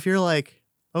 So if you're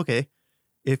okay,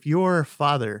 if your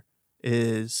father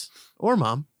or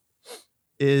mom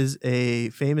is a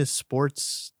famous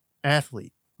sports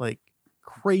athlete,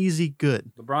 crazy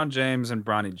good. LeBron James and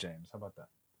Bronny James. How about that?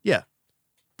 Yeah.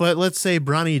 But let's say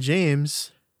Bronny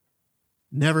James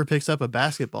never picks up a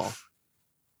basketball.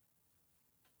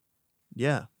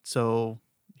 Yeah. So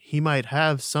he might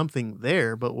have something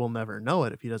there, but we'll never know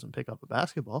it if he doesn't pick up a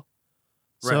basketball.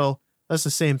 Right. So that's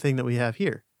the same thing that we have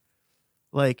here.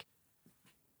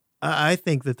 I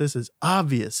think that this is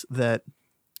obvious that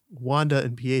Wanda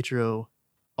and Pietro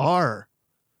are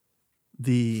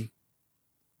the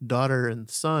daughter and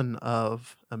son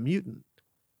of a mutant.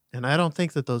 And I don't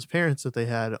think that those parents that they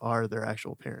had are their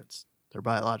actual parents. their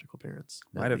biological parents.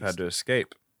 Might have had to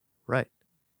escape. Right.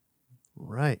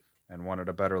 Right. And wanted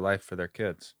a better life for their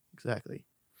kids. Exactly.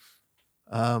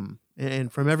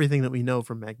 And from everything that we know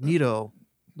from Magneto,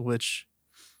 which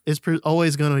is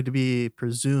always going to be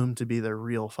presumed to be their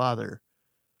real father,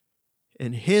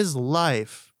 in his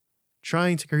life,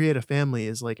 trying to create a family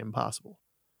is like impossible.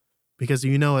 Because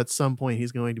at some point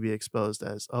he's going to be exposed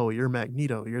as, oh, you're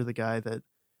Magneto. You're the guy that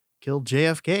killed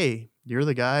JFK. You're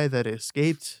the guy that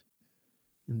escaped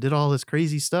and did all this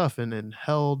crazy stuff and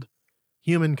held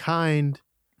humankind,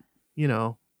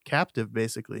 captive,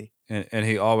 basically. And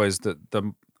he always,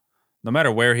 no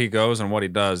matter where he goes and what he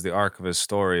does, the arc of his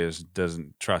story is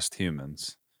doesn't trust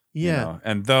humans. Yeah.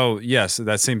 And though, yes,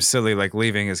 that seems silly, like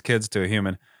leaving his kids to a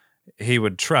human, he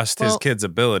would trust his kids'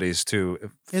 abilities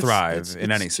to thrive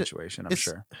in any situation, I'm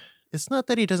sure. It's not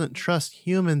that he doesn't trust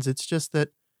humans. It's just that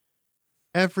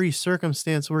every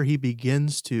circumstance where he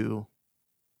begins to,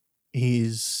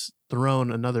 he's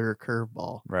thrown another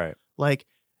curveball. Right. Like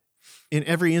in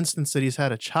every instance that he's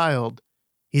had a child,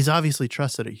 he's obviously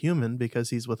trusted a human because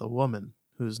he's with a woman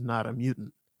who's not a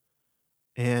mutant.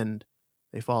 And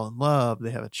they fall in love,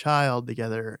 they have a child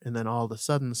together, and then all of a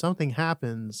sudden something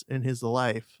happens in his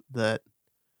life that,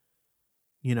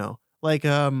 like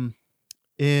in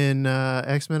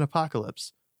X-Men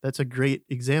Apocalypse, that's a great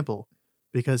example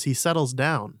because he settles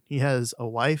down. He has a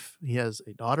wife, he has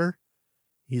a daughter,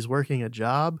 he's working a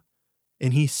job,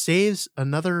 and he saves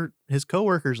his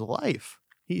coworker's life.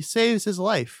 He saves his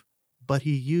life, but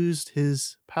he used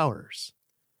his powers.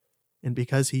 And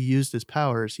because he used his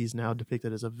powers, he's now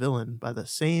depicted as a villain by the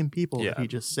same people that he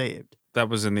just saved. That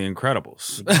was in The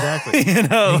Incredibles. Exactly.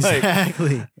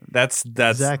 Exactly. That's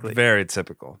exactly very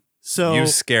typical. So you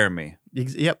scare me.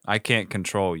 Yep. I can't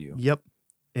control you. Yep.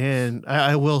 And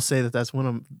I will say that that's one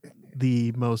of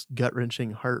the most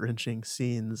gut-wrenching, heart-wrenching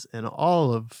scenes in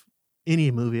all of any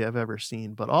movie I've ever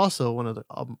seen, but also one of the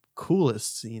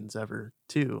coolest scenes ever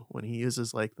too, when he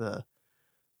uses like the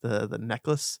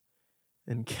necklace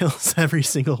and kills every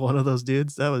single one of those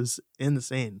dudes. That was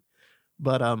insane.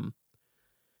 But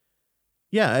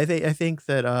yeah, I think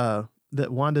that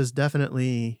that Wanda's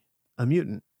definitely a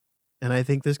mutant, and I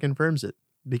think this confirms it,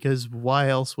 because why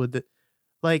else would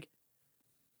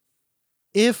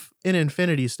if an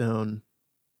Infinity Stone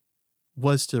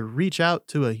was to reach out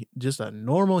to just a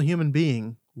normal human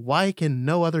being, why can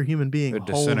no other human being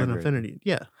hold an Infinity?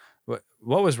 Yeah. What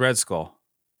was Red Skull?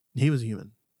 He was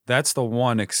human. That's the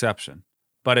one exception.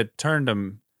 But it turned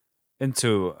him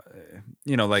into,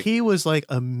 like... He was like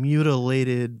a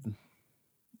mutilated...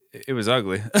 It was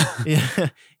ugly. Yeah,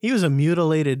 he was a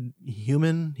mutilated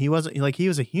human. He wasn't he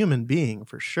was a human being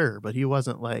for sure, but he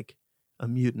wasn't like a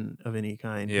mutant of any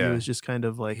kind. Yeah. He was just kind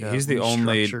of like he's the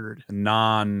only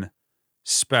non-special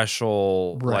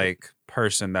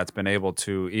person that's been able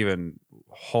to even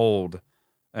hold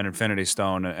an Infinity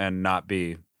Stone and not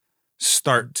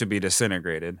start to be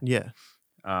disintegrated. Yeah.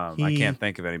 I can't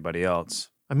think of anybody else.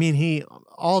 I mean,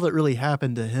 all that really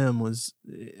happened to him was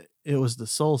the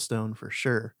Soul Stone for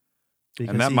sure.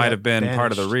 And that might have been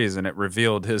part of the reason it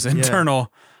revealed his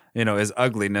internal, his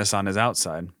ugliness on his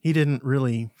outside. He didn't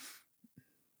really,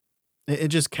 it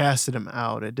just casted him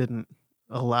out. It didn't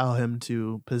allow him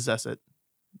to possess it.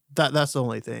 That's the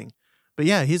only thing. But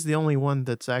yeah, he's the only one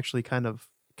that's actually kind of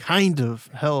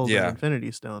held an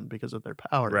Infinity Stone because of their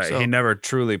power. Right. So, he never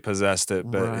truly possessed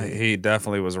it, but he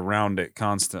definitely was around it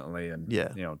constantly and,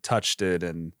 touched it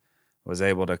and was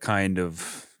able to kind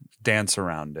of dance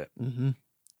around it. Mm-hmm.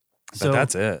 But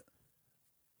that's it.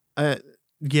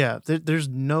 Yeah, there's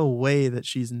no way that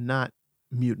she's not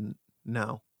mutant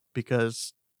now,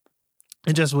 because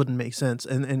it just wouldn't make sense.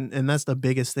 And that's the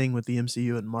biggest thing with the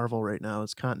MCU and Marvel right now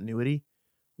is continuity.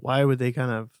 Why would they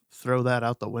kind of throw that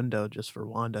out the window just for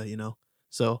Wanda,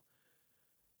 So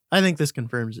I think this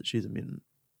confirms that she's a mutant.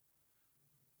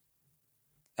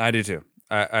 I do too.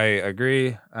 I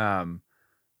agree.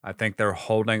 I think they're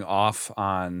holding off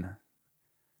on...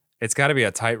 It's got to be a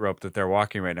tightrope that they're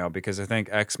walking right now, because I think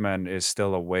X-Men is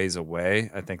still a ways away.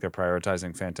 I think they're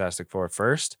prioritizing Fantastic Four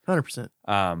first. 100%.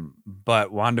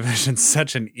 But WandaVision's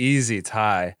such an easy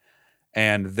tie.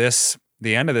 And the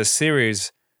end of this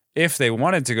series, if they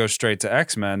wanted to go straight to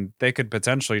X-Men, they could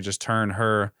potentially just turn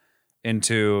her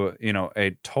into,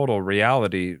 a total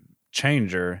reality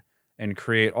changer and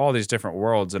create all these different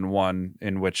worlds in one,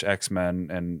 in which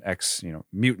X-Men and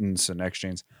mutants and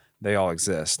X-Genes, they all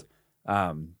exist.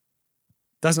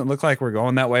 Doesn't look like we're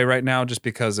going that way right now just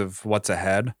because of what's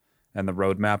ahead and the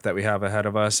roadmap that we have ahead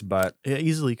of us. But it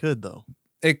easily could, though.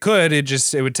 It could.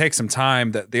 It would take some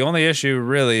time. The only issue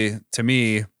really, to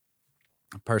me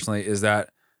personally, is that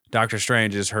Doctor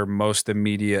Strange is her most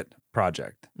immediate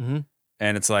project. Mm-hmm.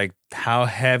 And it's like, how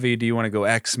heavy do you want to go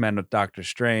X-Men with Doctor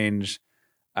Strange?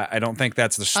 I don't think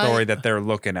that's the story that they're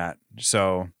looking at.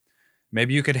 So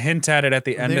maybe you could hint at it at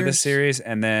the end of the series,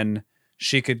 and then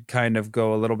she could kind of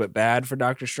go a little bit bad for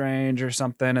Doctor Strange or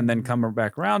something, and then come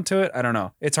back around to it. I don't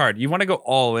know. It's hard. You want to go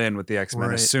all in with the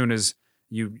X-Men as soon as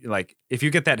you like. If you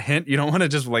get that hint, you don't want to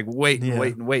just like wait and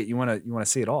wait and wait. You want to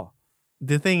see it all.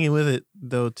 The thing with it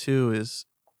though too is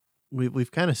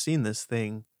we've kind of seen this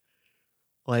thing,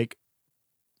 like,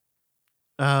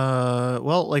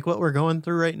 well, like what we're going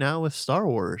through right now with Star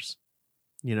Wars,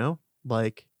 you know,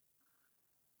 like,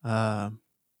 I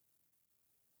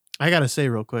gotta say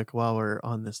real quick while we're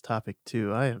on this topic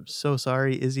too, I am so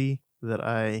sorry, Izzy, that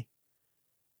I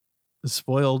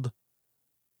spoiled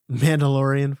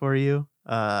Mandalorian for you.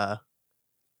 Ouch.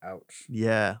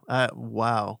 Yeah.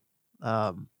 Wow.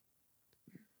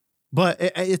 But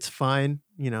it's fine,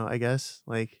 you know, I guess.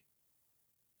 Like,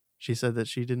 she said that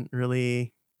she didn't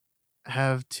really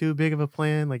have too big of a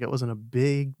plan. Like, it wasn't a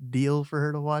big deal for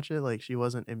her to watch it. Like, she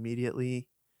wasn't immediately.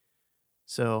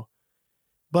 So,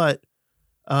 but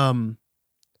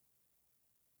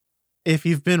if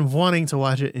you've been wanting to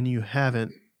watch it and you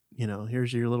haven't, you know,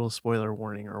 here's your little spoiler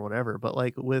warning or whatever. But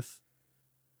like with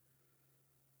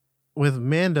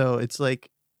Mando, it's like,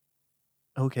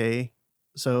 okay,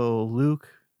 so Luke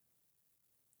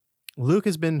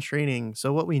has been training.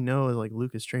 So what we know is like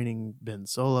Luke is training Ben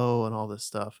Solo and all this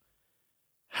stuff.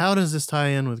 How does this tie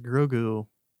in with Grogu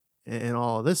and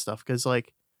all of this stuff? Because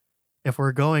like, if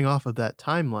we're going off of that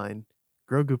timeline,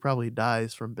 Grogu probably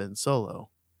dies from Ben Solo,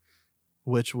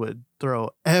 which would throw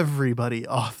everybody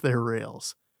off their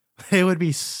rails. They would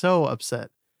be so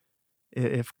upset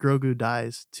if Grogu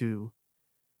dies to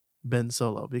Ben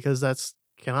Solo, because that's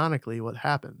canonically what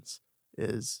happens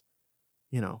is,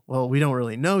 you know, well, we don't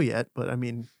really know yet, but I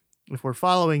mean, if we're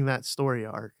following that story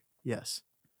arc, yes,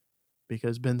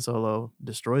 because Ben Solo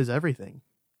destroys everything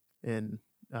in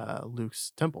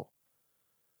Luke's temple.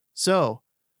 So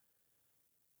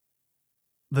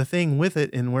the thing with it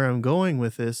and where I'm going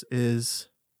with this is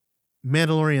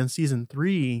Mandalorian season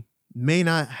 3 may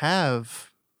not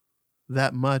have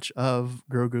that much of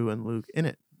Grogu and Luke in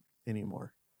it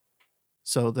anymore.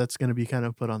 So that's going to be kind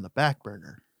of put on the back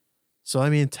burner. So, I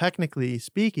mean, technically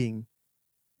speaking,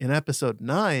 in episode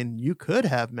 9, you could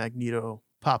have Magneto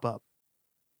pop up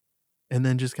and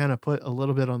then just kind of put a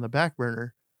little bit on the back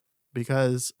burner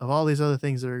because of all these other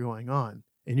things that are going on.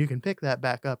 And you can pick that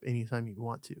back up anytime you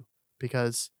want to,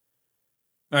 because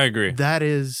I agree.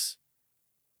 This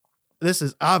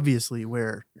is obviously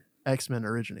where X-Men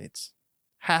originates.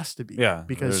 Has to be. Yeah.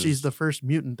 Because she's the first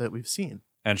mutant that we've seen.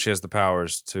 And she has the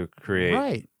powers to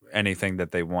create anything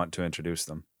that they want to introduce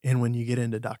them. And when you get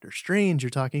into Doctor Strange, you're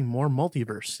talking more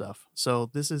multiverse stuff. So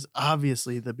this is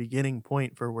obviously the beginning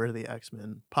point for where the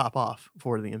X-Men pop off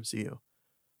for the MCU.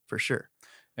 For sure.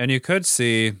 And you could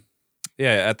see,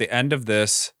 at the end of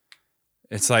this,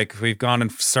 it's like we've gone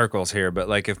in circles here, but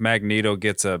like if Magneto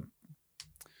gets a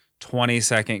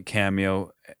 20-second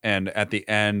cameo and at the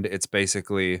end it's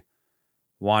basically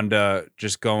Wanda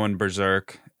just going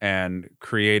berserk and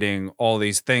creating all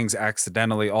these things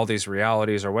accidentally, all these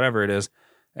realities or whatever it is,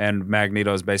 and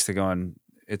Magneto is basically going,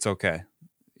 it's okay,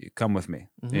 you come with me,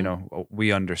 you know,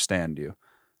 we understand you,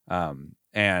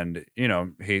 and you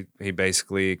know he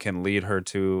basically can lead her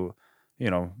to, you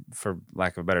know, for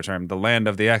lack of a better term, the land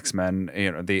of the X-Men,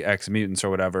 you know, the X-Mutants or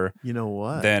whatever. You know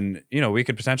what? Then, you know, we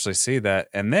could potentially see that.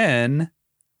 And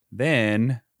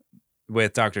then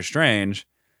with Doctor Strange,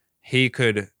 he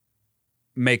could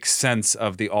make sense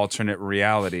of the alternate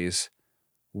realities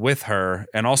with her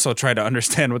and also try to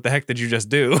understand what the heck did you just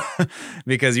do?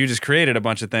 Because you just created a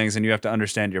bunch of things and you have to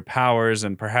understand your powers,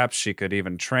 and perhaps she could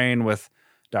even train with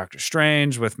Doctor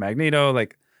Strange, with Magneto.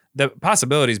 Like, the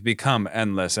possibilities become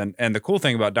endless. And the cool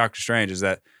thing about Doctor Strange is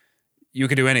that you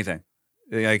could do anything.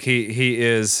 Like he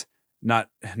is not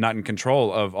in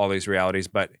control of all these realities,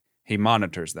 but he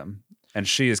monitors them. And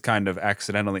she is kind of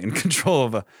accidentally in control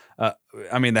of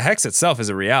I mean, the Hex itself is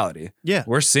a reality. Yeah.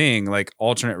 We're seeing like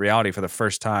alternate reality for the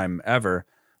first time ever.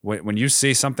 When you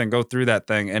see something go through that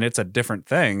thing and it's a different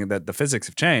thing, that the physics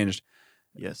have changed,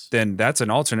 yes, then that's an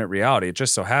alternate reality. It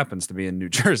just so happens to be in New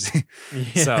Jersey.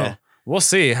 Yeah. So we'll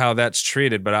see how that's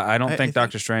treated, but I don't think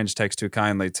Doctor Strange takes too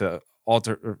kindly to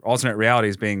alternate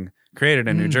realities being created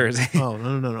in New Jersey. Oh,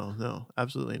 no,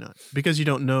 absolutely not. Because you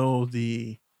don't know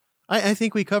I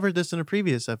think we covered this in a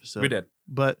previous episode. We did.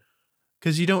 But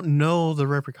because you don't know the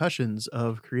repercussions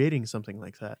of creating something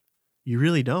like that. You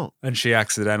really don't. And she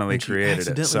accidentally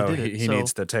created it. So he So-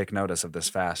 needs to take notice of this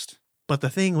fast. But the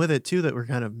thing with it, too, that we're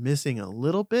kind of missing a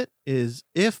little bit is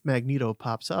if Magneto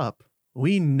pops up,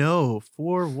 we know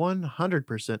for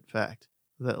 100% fact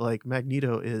that like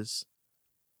Magneto is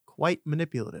quite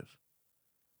manipulative.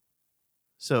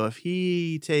 So if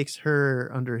he takes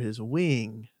her under his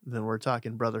wing, then we're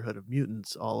talking Brotherhood of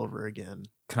Mutants all over again.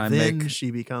 Can I then make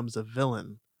she becomes a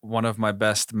villain. one of my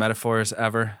best metaphors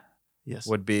ever? Yes.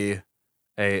 Would be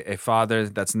a father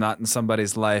that's not in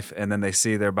somebody's life, and then they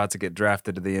see they're about to get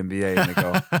drafted to the NBA, and they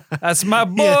go, "That's my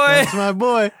boy." Yeah, that's my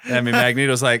boy. I mean,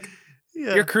 Magneto's like,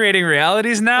 "You're creating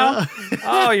realities now?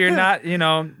 Oh, you're not,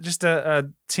 just a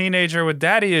teenager with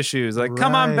daddy issues. Like,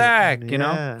 come on back,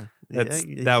 That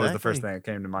was the first thing that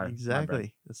came to my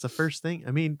Exactly. That's the first thing.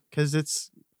 I mean, because it's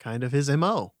kind of his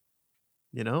MO.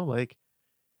 Like,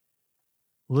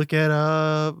 look at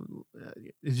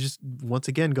it's just once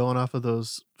again going off of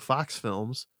those Fox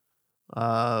films.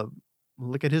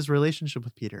 Look at his relationship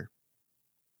with Peter.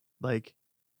 Like,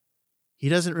 he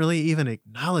doesn't really even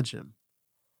acknowledge him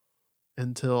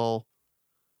until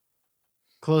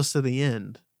close to the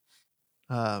end.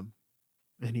 And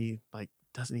he like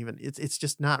doesn't even it's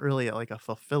just not really like a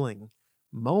fulfilling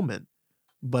moment,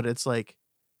 but it's like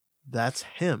that's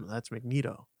him, that's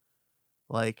Magneto.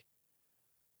 Like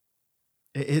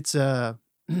it's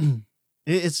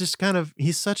it's just kind of,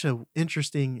 he's such an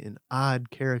interesting and odd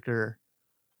character.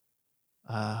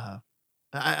 I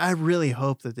really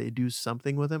hope that they do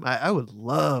something with him. I would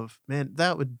love, man,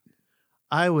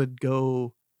 I would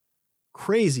go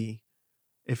crazy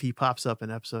if he pops up in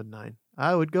episode 9.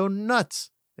 I would go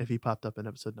nuts if he popped up in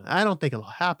episode 9. I don't think it'll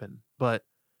happen, but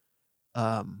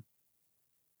I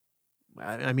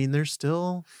mean, there's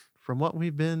still, from what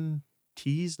we've been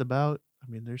teased about, I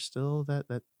mean, there's still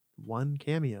that one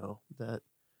cameo that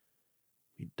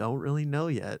we don't really know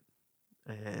yet.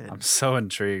 And I'm so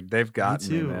intrigued. They've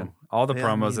gotten me, man. All the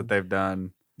promos that they've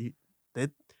done.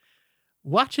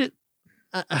 Watch it.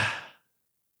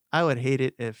 I would hate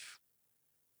it if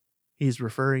he's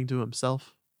referring to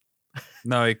himself.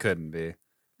 No, he couldn't be.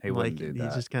 He wouldn't do that.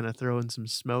 He's just kind of throwing some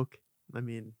smoke. I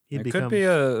mean, it could be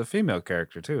a female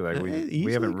character too. Like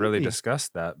we haven't really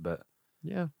discussed that, but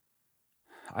yeah,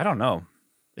 I don't know.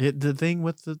 The thing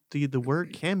with the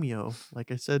word cameo,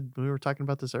 like I said, we were talking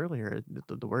about this earlier.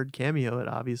 The word cameo, it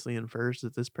obviously infers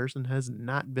that this person has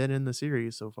not been in the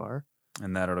series so far,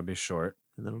 and that it'll be short.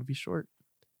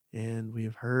 And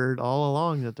we've heard all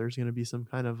along that there's going to be some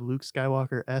kind of Luke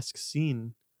Skywalker-esque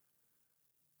scene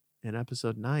in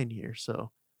episode 9 here.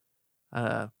 So,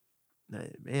 man,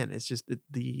 it's just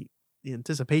the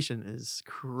anticipation is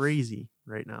crazy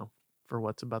right now for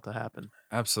what's about to happen.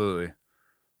 Absolutely.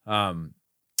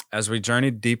 As we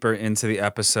journeyed deeper into the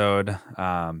episode,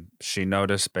 she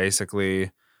noticed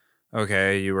basically,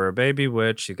 okay, you were a baby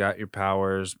witch, you got your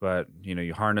powers, but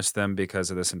you harnessed them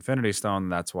because of this Infinity Stone.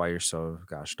 That's why you're so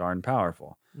gosh darn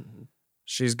powerful. Mm-hmm.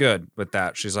 She's good with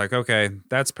that. She's like, okay,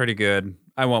 that's pretty good.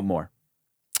 I want more.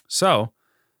 So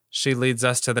she leads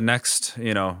us to the next,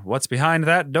 what's behind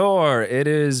that door? It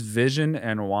is Vision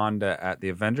and Wanda at the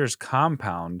Avengers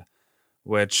compound,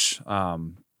 which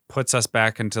puts us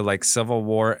back into like Civil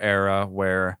War era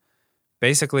where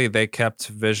basically they kept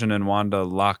Vision and Wanda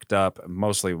locked up,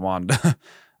 mostly Wanda,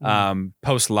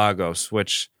 post Lagos,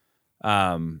 which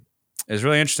is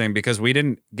really interesting because we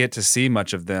didn't get to see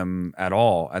much of them at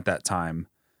all at that time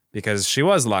because she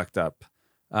was locked up.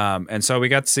 And so we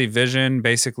got to see Vision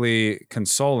basically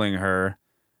consoling her.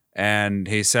 And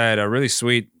he said a really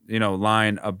sweet,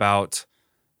 line about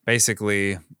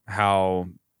basically how,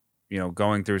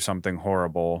 going through something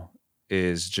horrible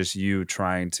is just you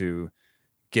trying to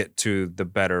get to the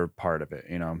better part of it,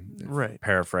 right.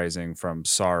 Paraphrasing from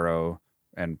sorrow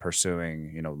and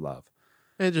pursuing, love.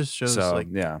 It just shows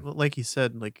like he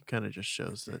said, like it kind of just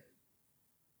shows that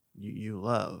you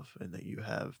love and that you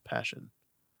have passion.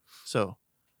 So,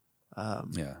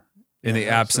 in the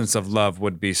absence of love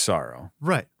would be sorrow.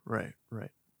 Right.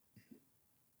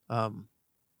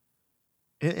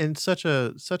 And such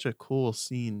a cool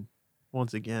scene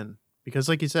once again, because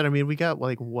like you said, I mean, we got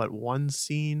like one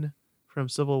scene from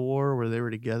Civil War where they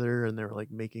were together and they were like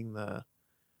making what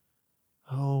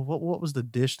was the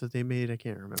dish that they made? I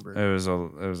can't remember. It was a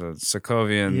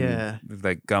Sokovian,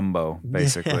 like gumbo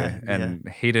basically, and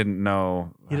he didn't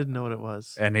know. He didn't know what it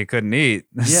was, and he couldn't eat.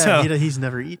 Yeah, he's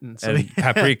never eaten. So and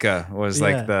paprika was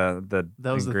like the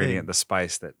ingredient, the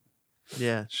spice that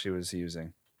she was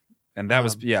using, and that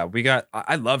was we got.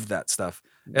 I loved that stuff.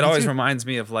 It always reminds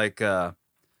me of like the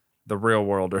real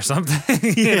world or something.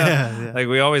 Like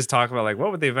we always talk about like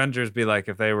what would the Avengers be like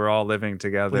if they were all living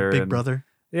together, like Big Brother.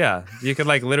 Yeah, you could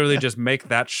like literally just make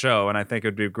that show, and I think it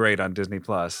would be great on Disney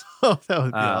Plus. Oh, that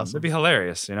would be awesome. It'd be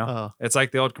hilarious, you know. Oh. It's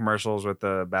like the old commercials with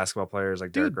the basketball players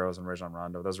like Derrick Dude. Rose and Rajon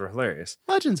Rondo. Those were hilarious.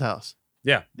 Legends House.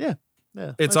 Yeah. Yeah. It's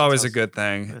Legends always House. a good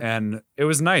thing, Yeah. and it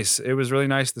was nice. It was really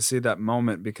nice to see that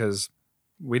moment because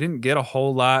we didn't get a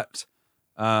whole lot.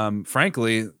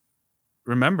 Frankly,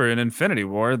 remember in Infinity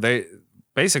War, they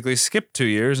basically skipped 2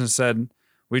 years and said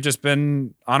we've just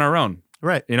been on our own.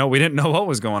 Right. You know, we didn't know what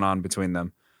was going on between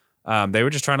them. They were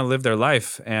just trying to live their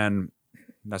life, and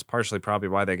that's partially probably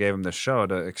why they gave them the show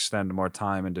to extend more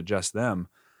time into just them.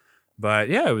 But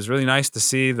yeah, it was really nice to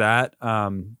see that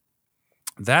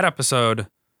that episode,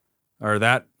 or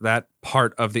that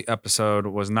part of the episode,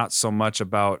 was not so much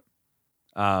about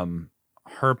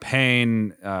her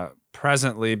pain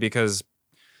presently, because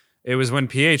it was when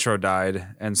Pietro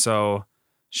died, and so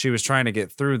she was trying to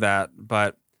get through that.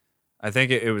 But I think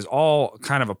it was all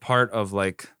kind of a part of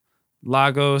like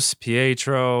Lagos,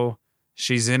 Pietro.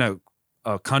 She's in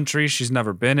a country she's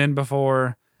never been in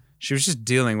before. She was just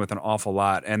dealing with an awful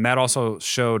lot. And that also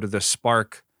showed the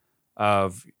spark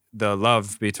of the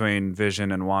love between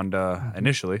Vision and Wanda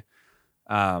initially,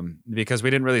 because we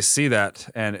didn't really see that.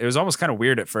 And it was almost kind of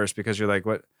weird at first, because you're like,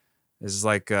 what? This is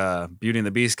like Beauty and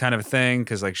the Beast kind of a thing,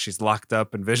 because like she's locked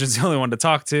up and Vision's the only one to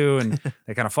talk to, and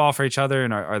they kind of fall for each other.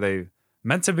 And are they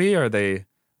meant to be? Or are they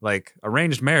like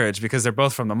arranged marriage because they're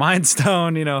both from the Mind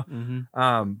Stone, you know?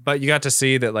 Mm-hmm. But you got to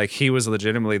see that like he was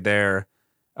legitimately there,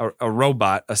 a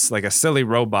robot, like a silly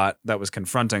robot that was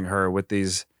confronting her with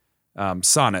these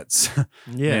sonnets,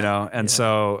 Yeah. you know? And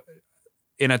so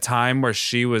in a time where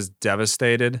she was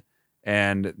devastated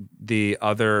and the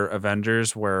other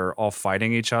Avengers were all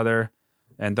fighting each other,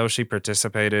 and though she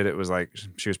participated, it was like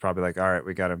she was probably like, all right,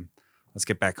 let's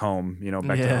get back home, you know,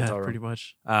 back to the hotel room. Pretty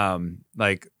much.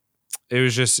 Like it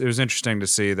was interesting to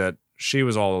see that she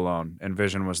was all alone and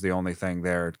Vision was the only thing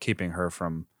there keeping her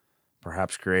from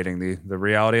perhaps creating the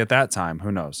reality at that time.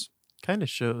 Who knows? Kind of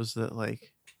shows that,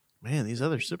 like, man, these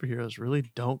other superheroes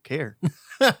really don't care.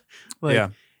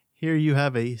 Here you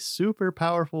have a super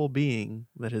powerful being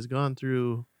that has gone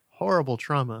through horrible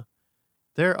trauma.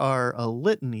 There are a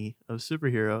litany of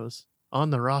superheroes on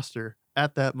the roster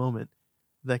at that moment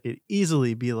that could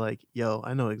easily be like, yo,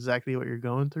 I know exactly what you're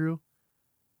going through.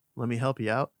 Let me help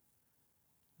you out.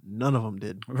 None of them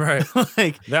did. Right.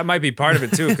 Like, that might be part of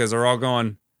it too, because they're all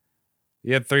going,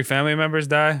 you had 3 family members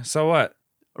die? So what?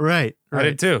 Right. I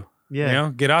did too. Yeah. You know,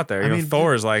 get out there. You know,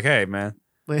 Thor's like, hey, man,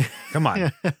 come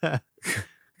on.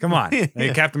 Come on.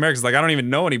 And Captain America's like, I don't even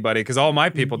know anybody because all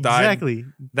my people died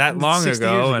that long 60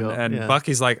 ago. years ago. And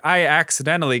Bucky's like, I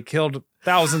accidentally killed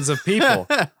thousands of people.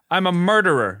 I'm a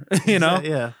murderer. You know?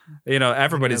 Yeah. You know,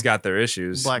 everybody's got their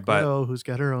issues. Black Widow, who's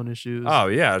got her own issues. Oh,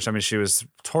 yeah. I mean, she was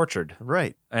tortured.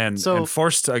 Right. And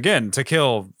forced, again, to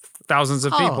kill thousands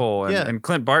of people. And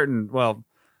Clint Barton, well,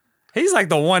 he's like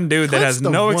the one dude that has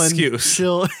no excuse.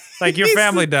 Like, your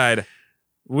family died.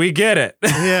 We get it.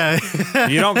 Yeah.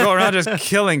 You don't go around just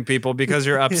killing people because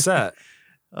you're upset.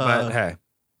 But hey.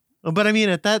 But I mean,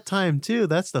 at that time, too,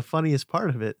 that's the funniest part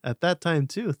of it. At that time,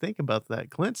 too, think about that.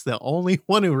 Clint's the only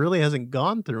one who really hasn't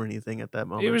gone through anything at that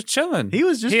moment. He was chilling. He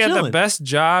was just chilling. He had the best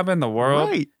job in the world.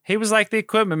 Right. He was like the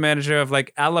equipment manager of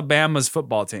like Alabama's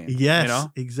football team. Yes, you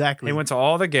know? Exactly. He went to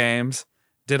all the games,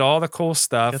 did all the cool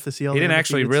stuff. Got to see all he the didn't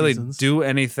actually really seasons. do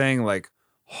anything like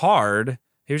hard.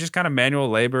 He was just kind of manual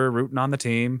labor, rooting on the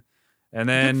team. And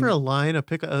then good for a line, a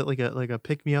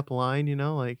pick me up line, you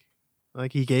know,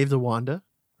 like he gave to Wanda,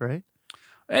 right?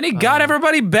 And he got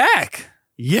everybody back.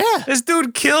 Yeah, this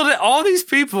dude killed all these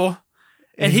people,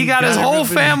 and he got his whole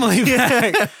family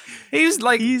back. He's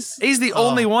the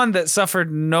only one that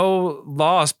suffered no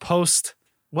loss post.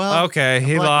 Well, okay,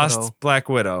 he lost Black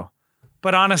Widow,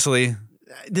 but honestly,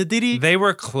 did he? They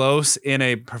were close in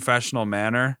a professional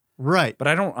manner. Right. But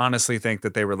I don't honestly think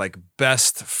that they were like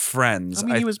best friends. I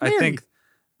mean, he was married. I think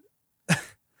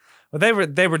well,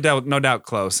 they were no doubt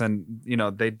close, and you know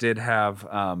they did have.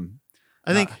 I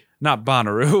think not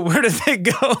Bonnaroo. Where did they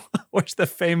go? Where's the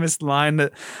famous line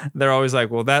that they're always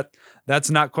like? Well, that's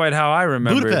not quite how I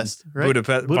remember Budapest, right?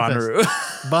 Budapest. Bonnaroo.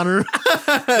 Bonnaroo.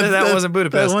 That wasn't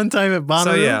Budapest. That one time at Bonnaroo.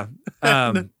 So yeah.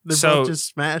 They're both just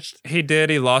smashed. He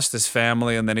did. He lost his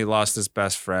family, and then he lost his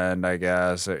best friend. I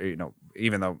guess you know,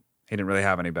 even though he didn't really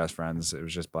have any best friends, it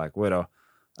was just Black Widow.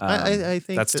 I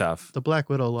think that's tough. The Black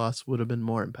Widow loss would have been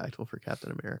more impactful for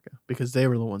Captain America because they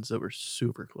were the ones that were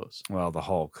super close. Well, the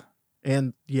Hulk.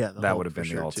 And that would have been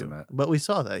the ultimate. But we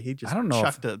saw that he just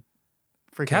chucked a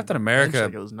freaking Captain America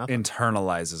like it was nothing.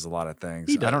 Internalizes a lot of things.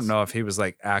 He does. I don't know if he was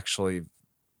like actually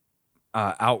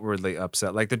outwardly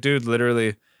upset. Like the dude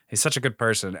literally, he's such a good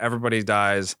person. Everybody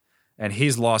dies, and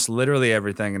he's lost literally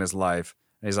everything in his life.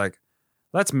 And he's like,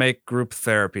 let's make group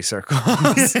therapy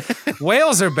circles.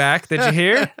 Whales are back. Did you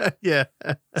hear? Yeah.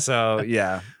 So,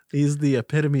 yeah. He's the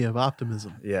epitome of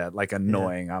optimism. Yeah, like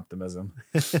annoying optimism.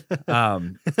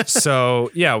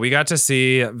 So, yeah, we got to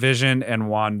see Vision and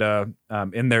Wanda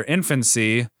in their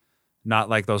infancy, not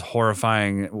like those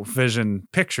horrifying Vision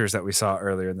pictures that we saw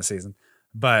earlier in the season,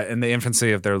 but in the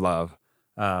infancy of their love,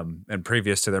 and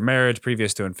previous to their marriage,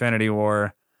 previous to Infinity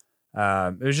War.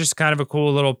 It was just kind of a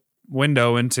cool little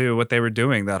window into what they were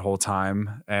doing that whole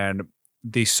time. And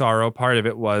the sorrow part of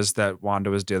it was that Wanda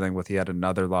was dealing with yet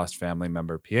another lost family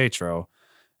member, Pietro.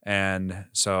 And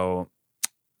so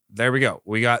there we go.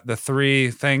 We got the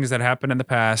 3 things that happened in the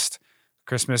past.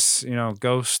 Christmas,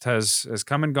 Ghost has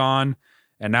come and gone.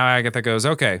 And now Agatha goes,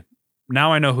 okay,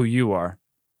 now I know who you are.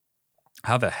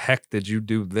 How the heck did you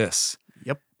do this?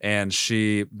 Yep. And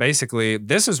she basically,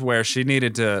 this is where she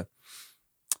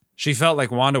felt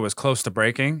like Wanda was close to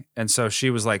breaking. And so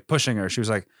she was like pushing her. She was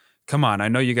like, come on, I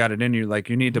know you got it in you. Like,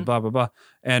 you need to blah, blah, blah.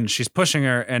 And she's pushing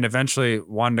her. And eventually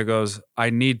Wanda goes,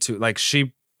 I need to. Like,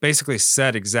 she basically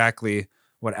said exactly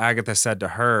what Agatha said to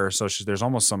her. So there's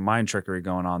almost some mind trickery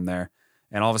going on there.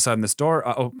 And all of a sudden this door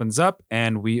opens up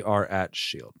and we are at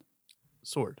S.H.I.E.L.D.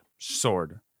 Sword.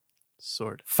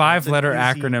 5-letter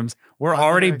acronyms. We're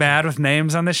already bad with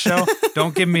names on this show.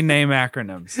 Don't give me name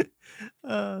acronyms.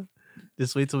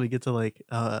 Just wait till we get to like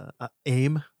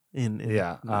AIM.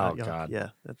 Yeah. Oh God. Yeah.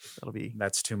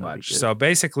 That's too much. So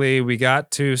basically, we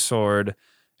got to Sword.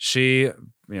 She,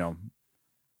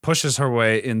 pushes her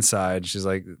way inside. She's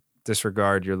like,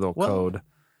 disregard your little code.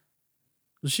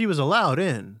 She was allowed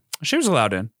in. She was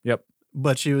allowed in. Yep.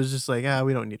 But she was just like,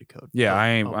 we don't need a code. Yeah, I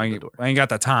ain't got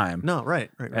the time. No, right.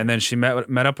 And then she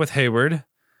met up with Hayward,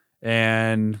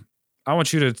 and I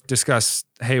want you to discuss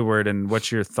Hayward and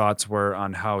what your thoughts were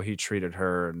on how he treated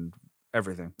her and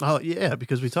everything. Oh yeah,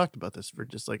 because we talked about this for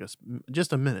just like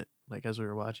a minute, like as we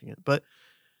were watching it. But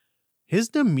his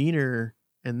demeanor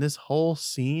in this whole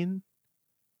scene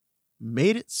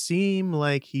made it seem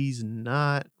like he's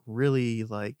not really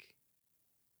like.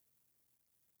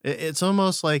 It's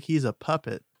almost like he's a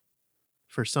puppet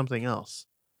for something else.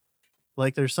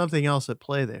 Like there's something else at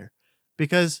play there,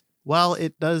 because while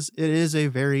it is a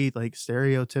very like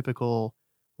stereotypical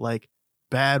like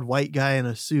bad white guy in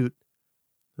a suit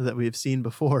that we've seen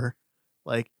before,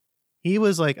 like he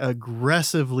was like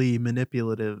aggressively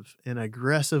manipulative and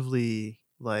aggressively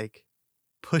like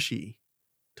pushy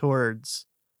towards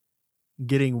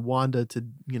getting Wanda to,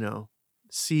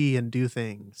 see and do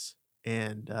things.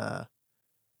 And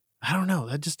I don't know,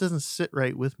 that just doesn't sit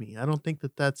right with me. I don't think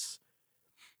that that's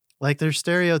like, there's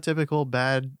stereotypical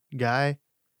bad guy,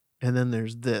 and then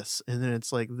there's this, and then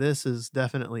it's like, this is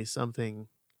definitely something,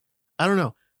 I don't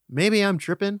know, maybe I'm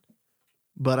tripping,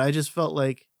 but I just felt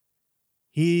like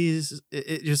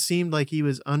it just seemed like he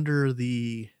was under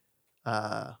the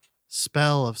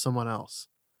spell of someone else.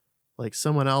 Like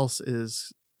someone else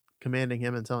is commanding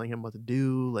him and telling him what to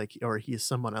do, like, or he's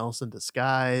someone else in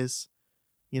disguise,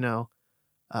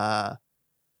 but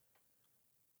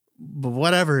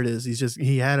whatever it is,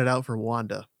 he had it out for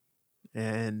Wanda,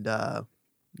 and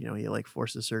he like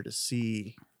forces her to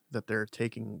see that they're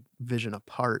taking Vision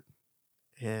apart,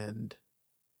 and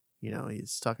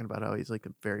he's talking about how he's like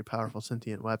a very powerful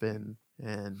sentient weapon,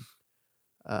 and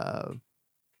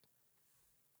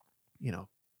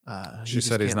she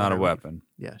said he's not a weapon.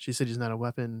 Yeah, she said he's not a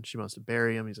weapon. She wants to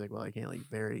bury him. He's like, well, I can't like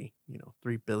bury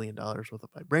 $3 billion worth of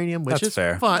vibranium, which is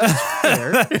fair. Fun.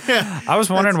 That's fair. I was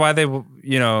wondering why they, well,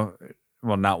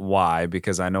 not why,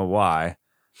 because I know why,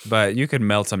 but you could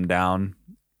melt him down,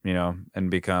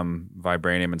 and become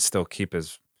vibranium and still keep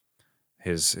his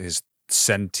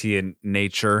sentient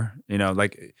nature,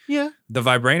 like yeah. The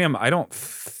vibranium, I don't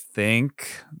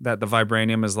think that the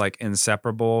vibranium is like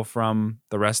inseparable from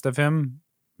the rest of him.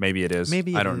 Maybe it is.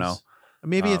 Maybe I don't know.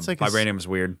 Maybe it's like vibranium is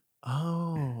weird.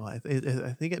 Oh, I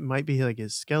think it might be like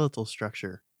his skeletal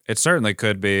structure. It certainly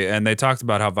could be. And they talked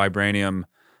about how vibranium,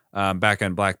 back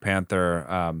in Black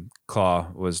Panther,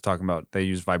 Claw was talking about they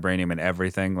use vibranium in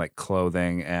everything, like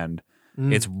clothing, and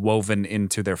it's woven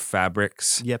into their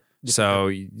fabrics. Yep.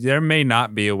 So there may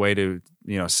not be a way to,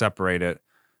 separate it.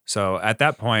 So at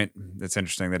that point, it's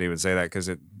interesting that he would say that, because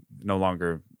it no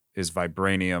longer is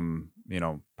vibranium,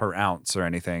 per ounce or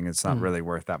anything. It's not really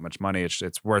worth that much money.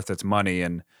 It's worth its money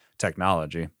in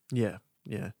technology. Yeah.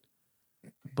 Yeah.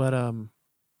 But,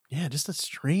 just a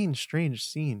strange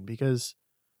scene, because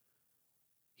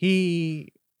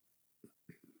he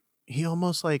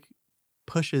almost like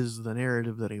pushes the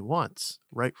narrative that he wants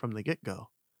right from the get-go,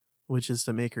 which is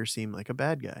to make her seem like a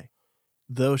bad guy,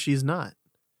 though she's not.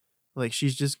 Like,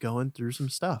 she's just going through some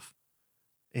stuff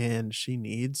and she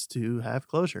needs to have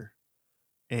closure.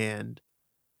 And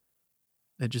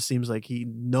it just seems like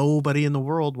nobody in the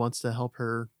world wants to help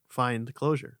her find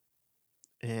closure.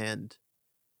 And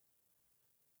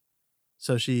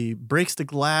so she breaks the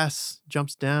glass,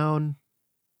 jumps down,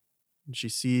 and she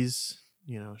sees,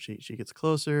 she gets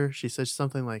closer. She says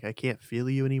something like, I can't feel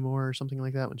you anymore, or something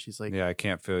like that when she's like, Yeah, I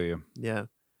can't feel you. Yeah.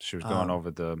 She was going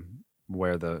over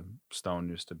where the stone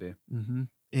used to be. Mm-hmm.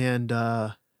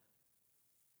 And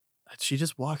she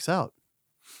just walks out,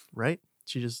 right?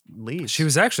 She just leaves. She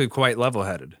was actually quite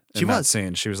level-headed in that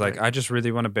scene. She was like, Right. I just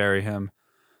really want to bury him.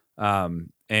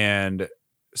 And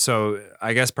so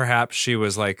I guess perhaps she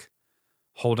was like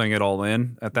holding it all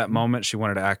in at that moment. She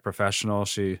wanted to act professional.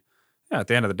 At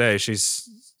the end of the day,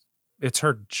 it's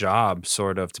her job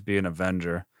sort of to be an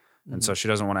Avenger. And so she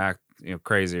doesn't want to act,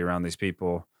 crazy around these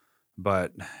people,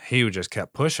 but he just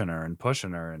kept pushing her. And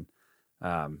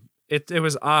it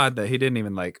was odd that he didn't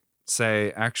even like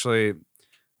say, actually,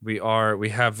 we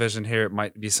have vision here. It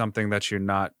might be something that you're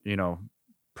not,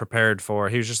 prepared for.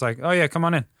 He was just like, oh yeah, come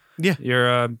on in. Yeah.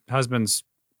 Your husband's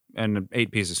in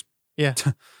 8 pieces. Yeah.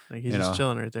 Like he's just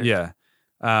chilling right there. Yeah.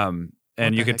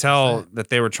 And you could tell that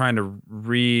they were trying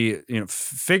to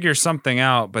figure something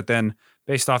out, but then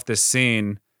based off this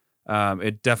scene,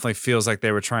 it definitely feels like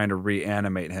they were trying to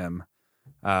reanimate him.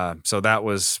 So that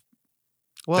was,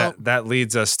 that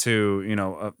leads us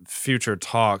to, future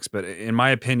talks. But in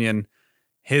my opinion,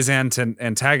 his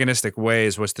antagonistic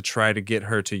ways was to try to get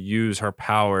her to use her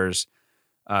powers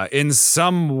in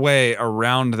some way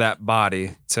around that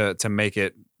body to make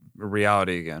it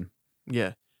reality again.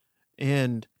 Yeah.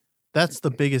 And that's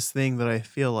the biggest thing that I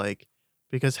feel like,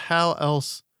 because how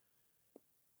else,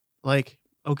 like,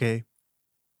 okay,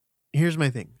 here's my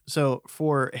thing. So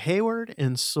for Hayward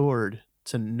and Sword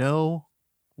to know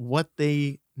what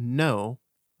they know,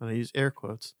 and I use air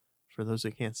quotes for those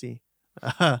that can't see,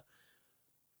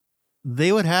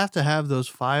 they would have to have those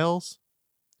files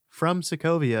from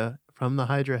Sokovia, from the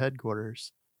Hydra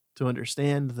headquarters, to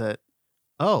understand that,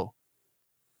 oh,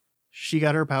 she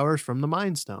got her powers from the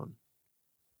Mind Stone.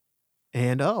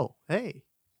 And oh, hey,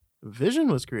 Vision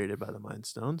was created by the Mind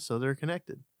Stone, so they're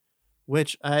connected.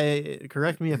 Which,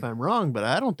 correct me if I'm wrong, but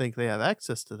I don't think they have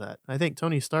access to that. I think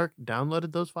Tony Stark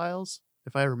downloaded those files,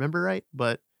 if I remember right,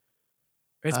 but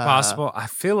it's possible. I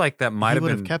feel like that might have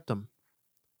been kept them.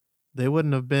 They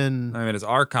wouldn't have been. I mean, it's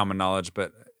our common knowledge,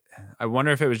 but I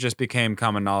wonder if it was just became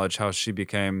common knowledge how she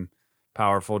became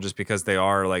powerful, just because they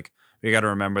are like. You got to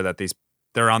remember that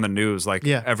they're on the news like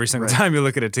every single time you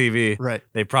look at a TV. Right.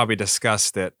 They probably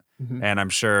discussed it, and I'm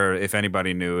sure if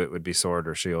anybody knew, it would be Sword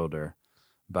or Shield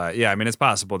But yeah, I mean, it's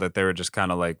possible that they were just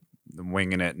kind of like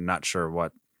winging it and not sure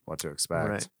what to expect.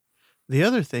 Right. The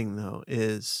other thing, though,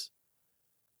 is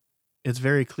it's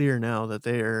very clear now that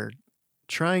they are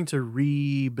trying to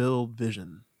rebuild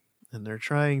Vision, and they're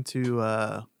trying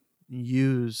to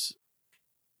use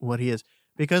what he is,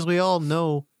 because we all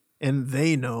know, and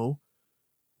they know,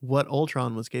 what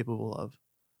Ultron was capable of.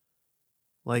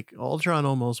 Like, Ultron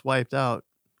almost wiped out.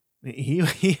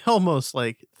 He almost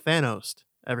like Thanos'd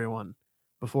everyone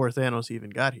before Thanos even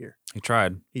got here. He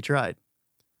tried.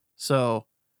 So,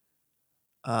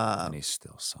 and he's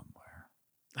still somewhere.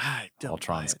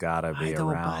 Ultron's gotta be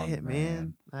around. I don't buy it,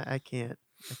 man. I can't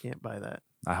buy that.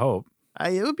 I hope.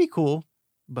 It would be cool,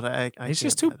 but I he's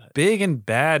just too big and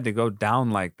bad to go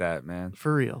down like that, man.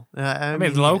 For real. I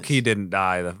mean Loki didn't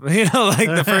die. Like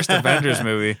the first Avengers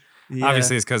movie. Yeah.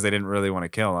 Obviously, it's because they didn't really want to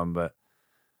kill him, but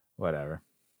whatever.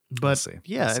 But we'll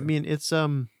see. I mean, it's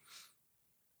and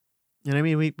I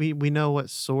mean we know what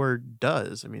Sword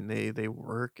does. I mean, they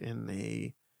work and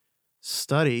they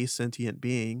study sentient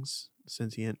beings,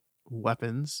 sentient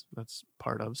weapons. That's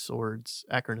part of Sword's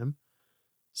acronym.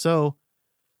 So,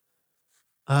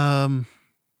 I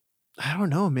don't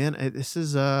know, man. This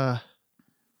is I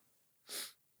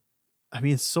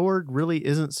mean, Sword really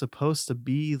isn't supposed to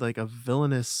be like a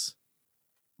villainous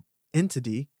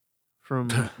entity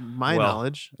from my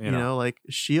knowledge. You know, like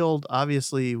Shield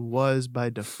obviously was by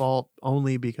default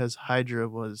only because Hydra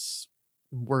was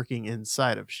working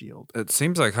inside of Shield. It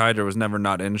seems like Hydra was never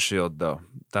not in Shield, though.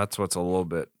 That's what's a little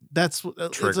bit it's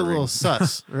a little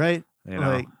sus, right?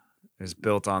 Like, it's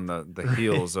built on the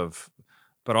heels of,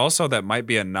 but also that might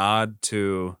be a nod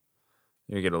to.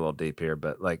 You get a little deep here,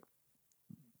 but like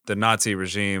the Nazi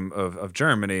regime of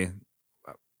Germany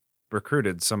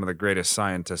recruited some of the greatest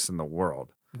scientists in the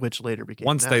world, which later became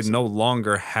once Nazi. They no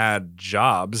longer had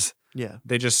jobs. Yeah,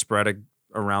 they just spread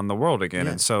around the world again.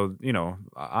 And so,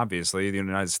 obviously the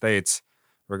United States,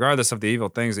 regardless of the evil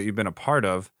things that you've been a part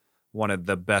of, wanted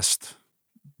the best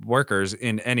workers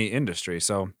in any industry.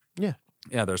 So Yeah.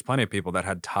 there's plenty of people that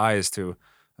had ties to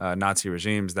Nazi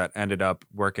regimes that ended up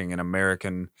working in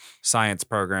American science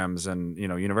programs and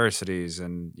universities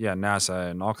and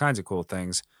NASA and all kinds of cool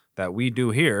things that we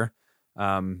do here.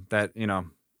 That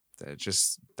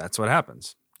that's what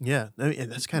happens. Yeah, I mean,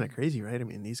 that's kind of crazy, right? I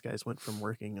mean, these guys went from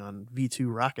working on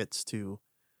V2 rockets to,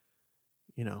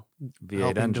 V8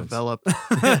 helping engines. develop.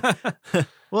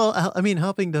 Well, I mean,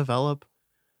 helping develop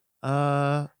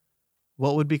what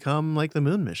would become like the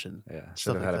moon mission. Yeah,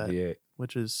 should have had a V8,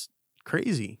 which is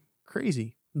crazy.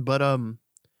 But I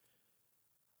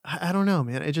don't know,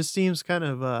 man. It just seems kind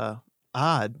of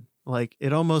odd. Like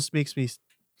it almost makes me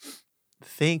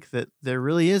think that there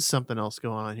really is something else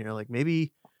going on here. Like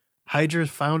maybe Hydra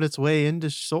found its way into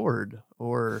Sword,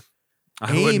 or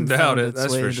I wouldn't doubt it.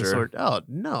 That's for sure. Sword. Oh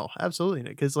no, absolutely not.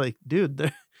 Because like,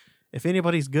 dude, if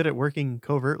anybody's good at working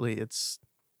covertly, it's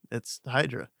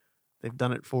Hydra. They've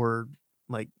done it for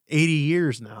like 80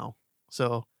 years now.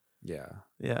 So yeah,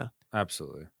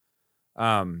 absolutely.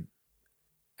 After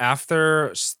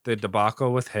the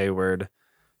debacle with Hayward,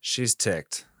 she's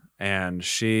ticked, and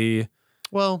sad.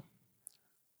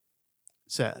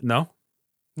 No,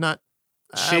 not.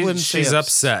 She's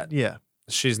upset. Yeah,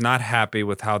 she's not happy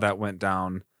with how that went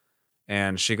down,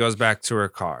 and she goes back to her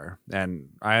car.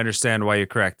 And I understand why you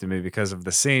corrected me, because of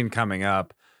the scene coming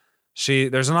up.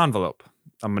 There's an envelope,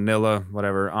 a manila,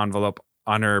 whatever envelope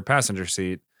on her passenger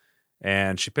seat,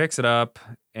 and she picks it up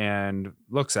and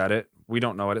looks at it. We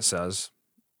don't know what it says.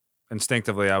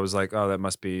 Instinctively, I was like, oh, that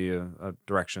must be a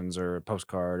directions or a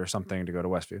postcard or something to go to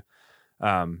Westview.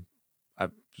 I'm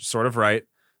sort of right.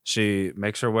 She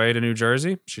makes her way to New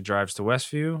Jersey. She drives to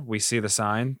Westview. We see the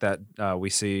sign that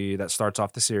we see that starts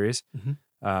off the series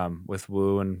with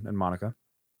Wu and Monica.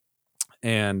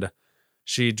 And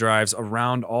she drives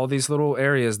around all these little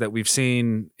areas that we've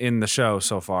seen in the show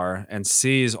so far and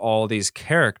sees all these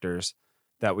characters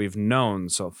that we've known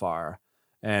so far.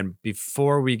 And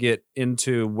before we get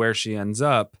into where she ends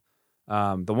up,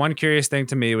 the one curious thing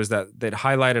to me was that they'd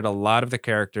highlighted a lot of the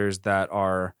characters that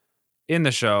are in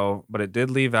the show, but it did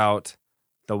leave out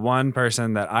the one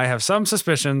person that I have some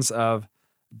suspicions of,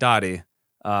 Dottie,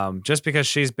 just because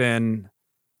she's been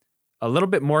a little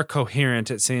bit more coherent,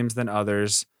 it seems, than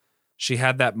others. She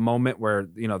had that moment where,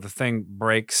 the thing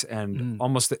breaks and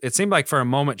almost, it seemed like for a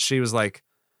moment she was like,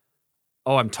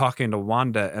 oh, I'm talking to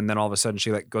Wanda. And then all of a sudden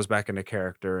she like goes back into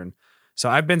character. And so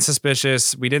I've been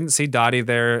suspicious. We didn't see Dottie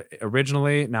there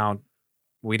originally. Now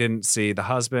we didn't see the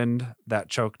husband that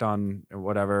choked on or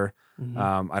whatever.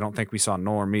 I don't think we saw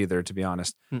Norm either, to be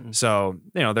honest. So,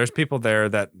 there's people there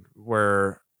that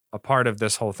were a part of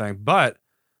this whole thing, but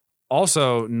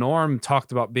also Norm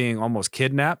talked about being almost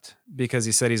kidnapped because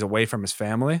he said he's away from his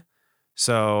family.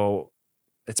 So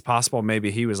it's possible maybe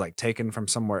he was like taken from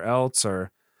somewhere else, or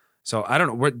so I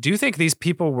don't know. Do you think these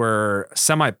people were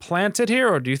semi-planted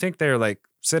here, or do you think they're like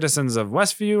citizens of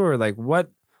Westview, or like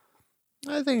what?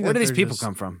 I think where do these people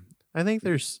come from? I think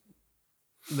they're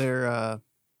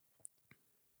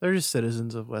just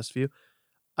citizens of Westview.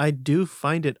 I do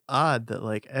find it odd that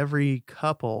like every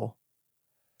couple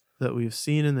that we've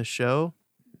seen in the show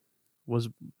was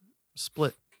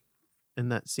split in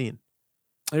that scene.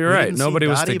 You're right. Nobody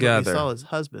was together. But we saw his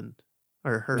husband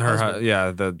or her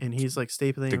husband. And he's like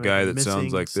stapling the guy that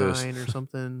sounds like this sign or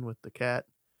something with the cat.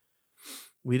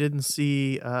 We didn't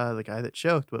see the guy that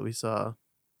choked, but we saw.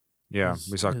 Yeah,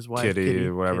 we saw his wife, Kitty,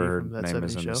 whatever her name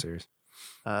is in the series.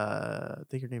 I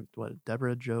think her name,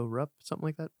 Deborah Jo Rupp, something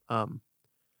like that.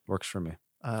 Works for me.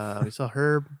 We saw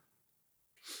Herb,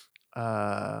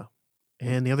 and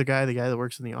the other guy, the guy that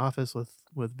works in the office with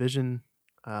Vision.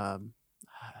 I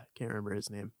can't remember his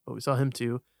name, but we saw him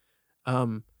too.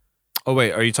 Oh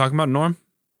wait, are you talking about Norm?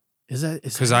 Is that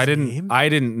because I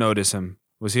didn't notice him.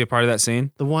 Was he a part of that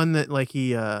scene? The one that like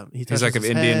he's like of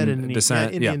Indian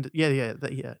descent. Yeah.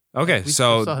 Okay,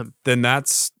 so then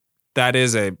that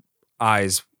is a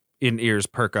eyes in ears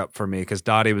perk up for me, because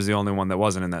Dottie was the only one that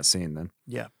wasn't in that scene then.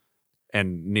 Yeah,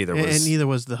 and neither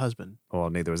was the husband.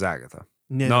 Well, neither was Agatha.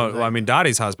 I mean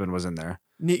Dottie's husband was in there.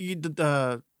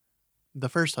 The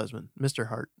first husband, Mr.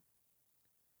 Hart,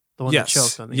 the one that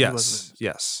choked on him. Yes.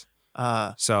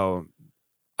 So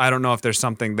I don't know if there's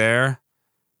something there.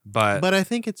 But I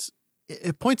think it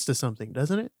points to something,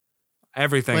 doesn't it?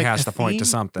 Everything like has to point to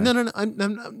something. No. I'm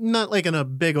not like in a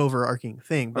big overarching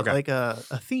thing, but like a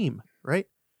theme, right?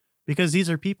 Because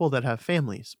these are people that have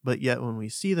families, but yet when we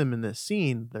see them in this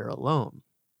scene, they're alone.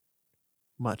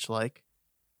 Much like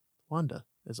Wanda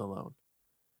is alone.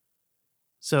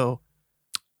 So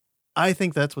I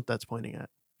think that's what that's pointing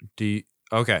at.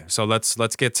 Okay, so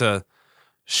let's get to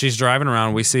she's driving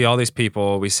around. We see all these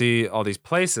people. We see all these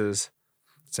places.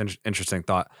 It's an interesting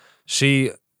thought.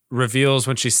 She reveals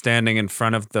when she's standing in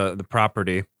front of the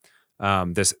property.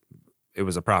 It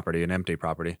was a property, an empty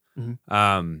property.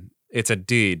 Mhm. It's a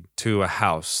deed to a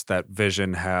house that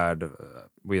Vision had.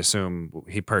 We assume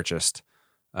he purchased,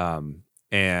 or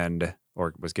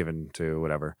was given to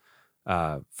whatever,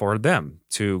 for them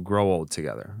to grow old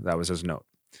together. That was his note.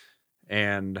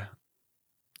 And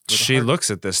she looks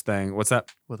at this thing. What's that?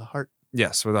 With a heart.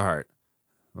 Yes, with a heart.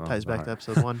 Well, Ties back heart. to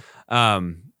episode 1.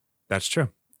 That's true.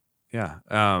 Yeah.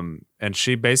 And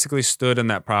she basically stood in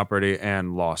that property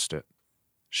and lost it.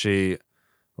 She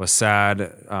was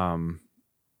sad,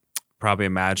 probably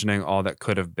imagining all that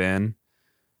could have been.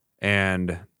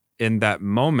 And in that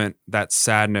moment, that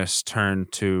sadness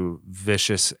turned to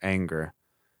vicious anger.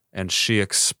 And she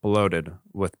exploded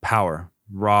with power,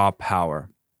 raw power,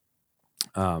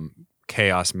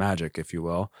 chaos magic, if you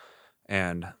will.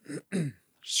 And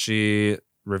she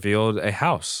revealed a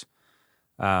house,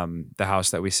 the house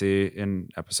that we see in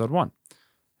episode 1.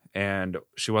 And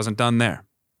she wasn't done there.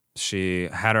 She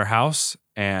had her house,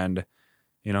 and,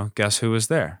 guess who was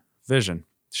there? Vision.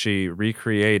 She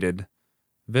recreated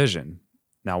Vision.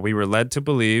 Now, we were led to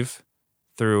believe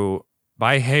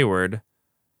by Hayward,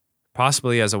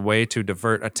 possibly as a way to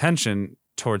divert attention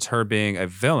towards her being a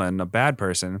villain, a bad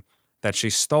person, that she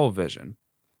stole Vision.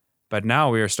 But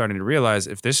now we are starting to realize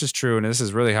if this is true and this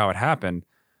is really how it happened,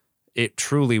 it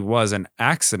truly was an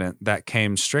accident that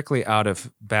came strictly out of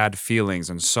bad feelings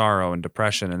and sorrow and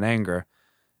depression and anger.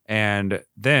 And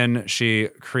then she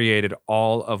created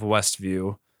all of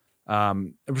Westview,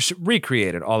 she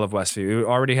recreated all of Westview. It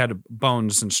already had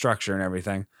bones and structure and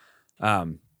everything.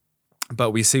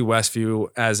 But we see Westview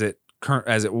as it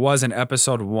was in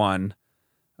episode 1,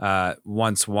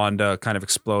 once Wanda kind of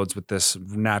explodes with this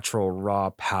natural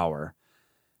raw power.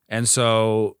 And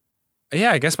so,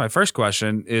 yeah, I guess my first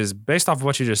question is, based off of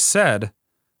what you just said,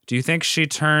 do you think she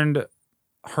turned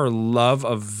her love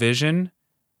of Vision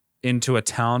into a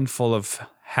town full of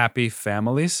happy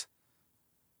families?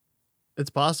 It's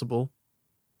possible.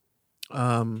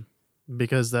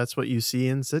 Because that's what you see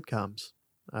in sitcoms.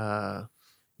 There's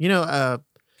a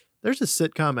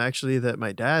sitcom actually that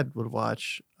my dad would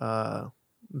watch,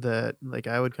 that like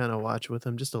I would kind of watch with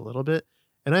him just a little bit.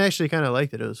 And I actually kind of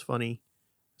liked it. It was funny,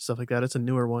 stuff like that. It's a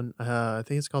newer one. I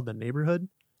think it's called The Neighborhood.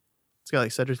 It's got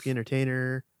like Cedric the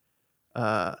Entertainer.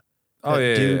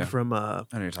 Dude from I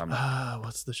know you're talking about.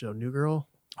 What's the show? New Girl?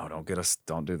 Oh, don't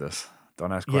do this.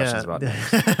 Don't ask questions about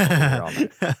names.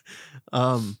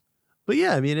 But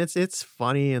yeah, I mean it's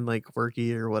funny and like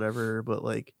quirky or whatever, but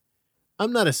like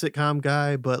I'm not a sitcom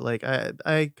guy, but like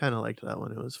I kind of liked that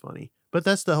one. It was funny. But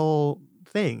that's the whole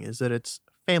thing, is that it's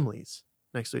families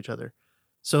next to each other.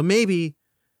 So maybe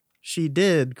she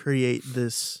did create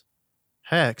this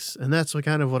hex, and that's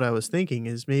what I was thinking,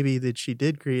 is maybe that she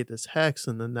did create this hex,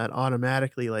 and then that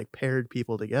automatically like paired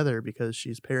people together because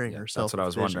she's pairing herself. That's what I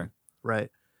was wondering. Right.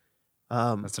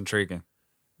 That's intriguing.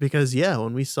 Because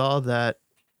when we saw that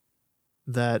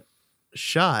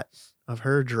shot of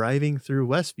her driving through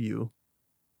Westview,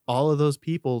 all of those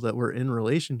people that were in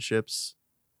relationships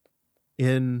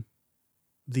in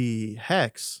the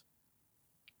hex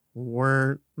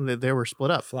they were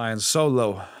split up. Flying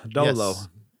solo, dolo.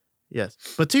 Yes.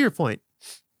 But to your point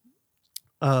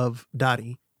of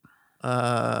Dottie,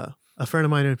 a friend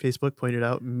of mine on Facebook pointed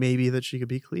out maybe that she could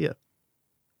be Clea.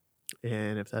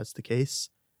 And if that's the case,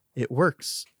 it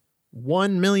works.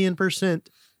 1,000,000%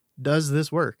 does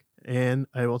this work. And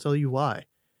I will tell you why.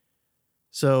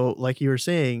 So, like you were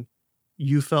saying,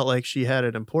 you felt like she had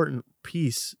an important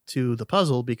piece to the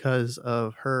puzzle because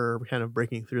of her kind of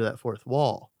breaking through that fourth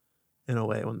wall in a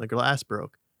way when the glass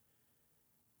broke.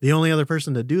 The only other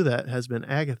person to do that has been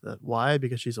Agatha. Why?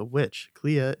 Because she's a witch.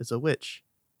 Clea is a witch.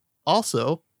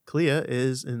 Also, Clea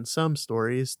is, in some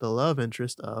stories, the love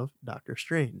interest of Doctor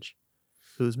Strange,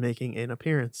 who's making an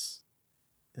appearance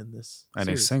in this and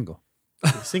series. He's single.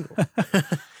 He's single.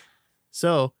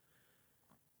 So,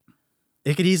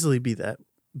 it could easily be that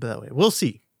way. We'll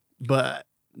see. But,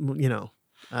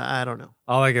 I don't know.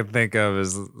 All I can think of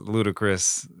is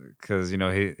Ludacris, because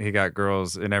he got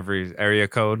girls in every area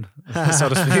code, so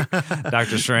to speak.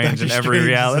 Doctor Strange in every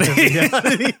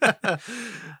reality.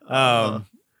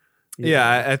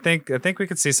 Yeah, I think we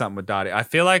could see something with Dottie. I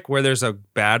feel like where there's a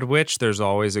bad witch, there's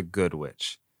always a good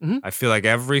witch. Mm-hmm. I feel like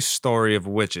every story of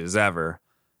witches ever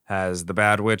has the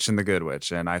bad witch and the good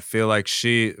witch, and I feel like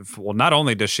not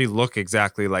only does she look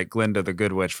exactly like Glinda the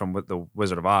Good Witch from the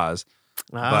Wizard of Oz,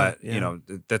 but it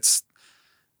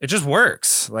just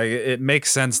works. Like, it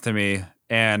makes sense to me.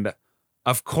 And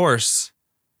of course,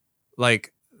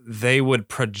 like, they would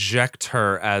project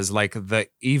her as like the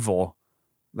evil,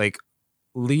 like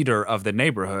leader of the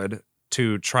neighborhood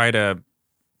to try to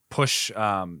push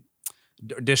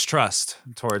distrust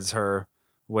towards her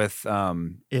with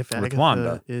If Agatha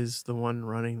Wanda. is the one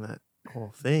running that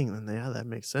whole thing, then yeah, that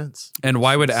makes sense. And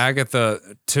why would Agatha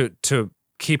to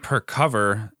keep her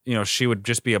cover? You know, she would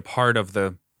just be a part of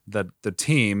the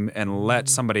team and let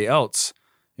somebody else,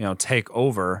 you know, take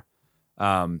over.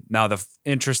 Now the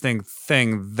interesting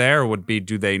thing there would be,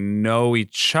 do they know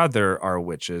each other are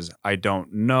witches? I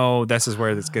don't know. This is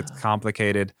where this gets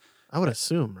complicated. I would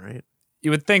assume, right? You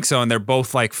would think so, and they're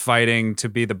both like fighting to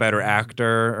be the better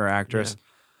actor or actress.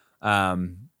 Yeah.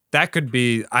 That could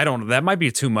be, I don't know, that might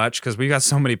be too much because we got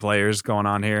so many players going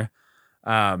on here.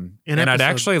 And I'd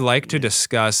actually like to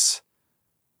discuss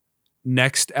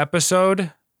next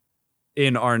episode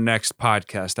in our next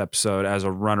podcast episode as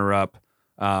a runner-up,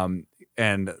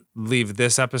 and leave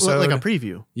this episode like a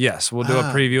preview. Yes, we'll do a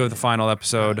preview of the final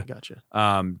episode. Gotcha.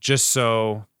 Just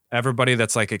so everybody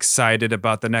that's like excited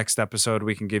about the next episode,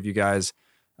 we can give you guys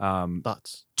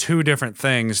thoughts, 2 different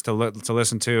things to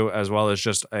listen to, as well as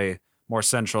just a more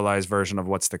centralized version of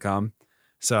what's to come.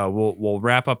 So we'll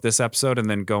wrap up this episode and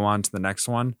then go on to the next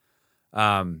one.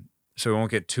 So we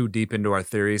won't get too deep into our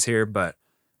theories here, but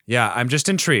yeah, I'm just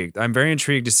intrigued. I'm very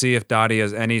intrigued to see if Dottie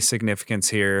has any significance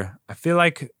here. I feel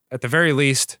like at the very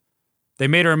least, they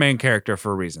made her a main character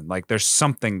for a reason. Like there's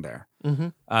something there. Mm-hmm.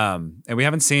 And we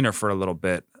haven't seen her for a little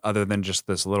bit, other than just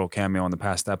this little cameo in the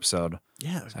past episode.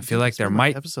 Yeah, so I feel like there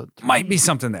might be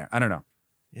something there. I don't know.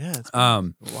 Yeah, it's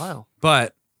been a while.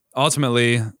 But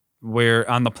ultimately, we're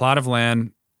on the plot of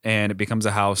land, and it becomes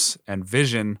a house, and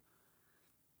Vision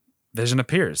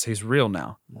appears. He's real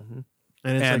now. Mm-hmm.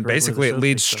 And basically, it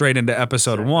leads straight into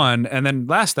episode 1. And then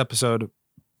last episode,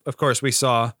 of course, we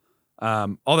saw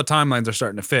all the timelines are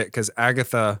starting to fit because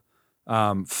Agatha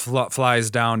flies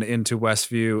down into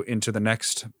Westview, into the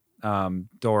next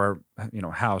door,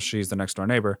 house. She's the next door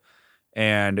neighbor.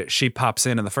 And she pops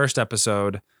in the first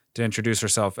episode to introduce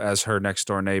herself as her next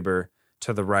door neighbor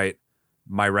to the right.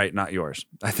 My right, not yours,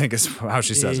 I think is how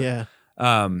she says it.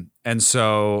 And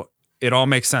so it all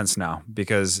makes sense now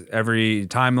because every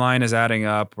timeline is adding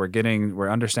up. We're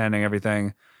understanding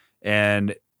everything.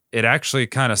 And it actually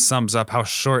kind of sums up how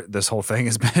short this whole thing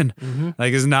has been. Mm-hmm.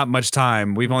 Like, it's not much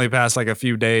time. We've only passed like a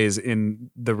few days in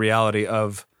the reality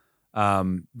of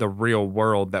the real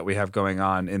world that we have going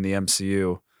on in the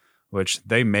MCU, which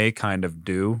they may kind of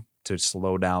do to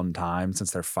slow down time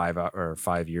since they're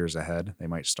 5 years ahead. They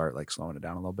might start like slowing it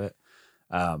down a little bit.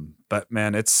 But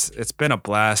man, it's been a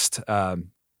blast.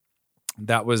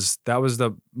 That was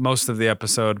the most of the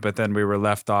episode, but then we were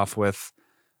left off with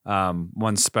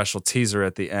one special teaser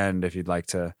at the end, if you'd like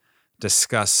to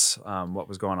discuss what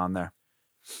was going on there.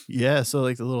 Yeah, so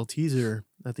like the little teaser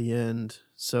at the end.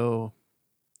 So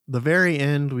the very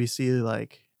end, we see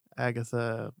like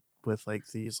Agatha with like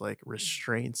these like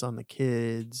restraints on the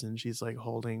kids, and she's like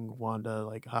holding Wanda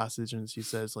like hostage, and she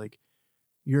says like,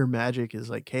 your magic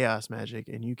is like chaos magic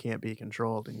and you can't be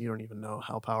controlled, and you don't even know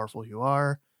how powerful you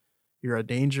are. You're a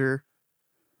danger.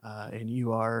 And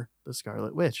you are the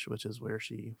Scarlet Witch, which is where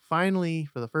she finally,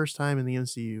 for the first time in the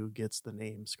MCU, gets the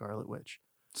name Scarlet Witch.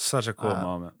 Such a cool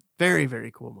moment. Very,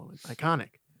 very cool moment.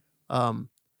 Iconic.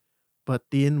 But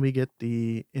then we get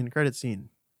the end credit scene.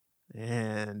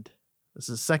 And this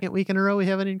is the second week in a row we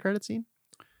have an end credit scene.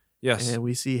 Yes. And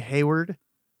we see Hayward.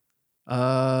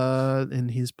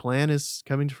 And his plan is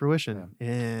coming to fruition. Yeah.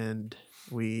 And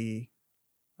we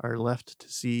are left to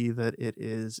see that it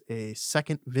is a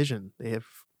second vision. They have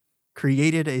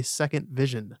created a second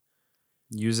vision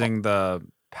using the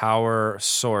power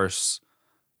source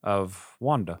of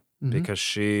Wanda, because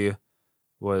she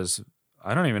was,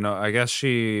 I don't even know, I guess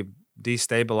she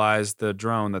destabilized the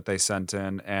drone that they sent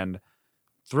in and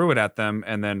threw it at them,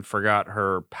 and then forgot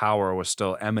her power was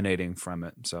still emanating from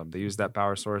it. So they used that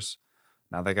power source.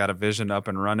 Now they got a vision up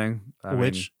and running.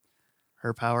 Which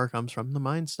her power comes from the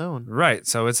Mind Stone. Right.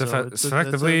 So it's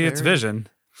effectively it's vision.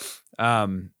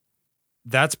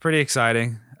 That's pretty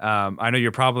exciting. I know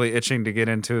you're probably itching to get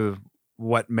into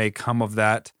what may come of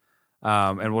that.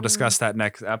 And we'll discuss that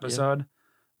next episode. Yeah.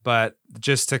 But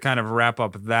just to kind of wrap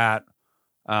up that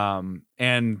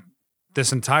and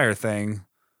this entire thing,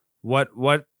 what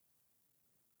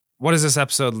does this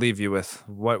episode leave you with?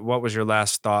 What was your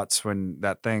last thoughts when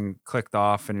that thing clicked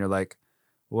off and you're like,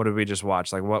 what did we just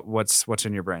watch? Like what's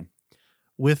in your brain?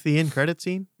 With the end credit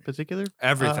scene in particular?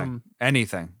 Everything.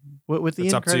 Anything. With the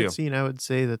end credit scene, I would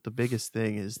say that the biggest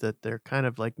thing is that they're kind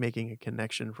of like making a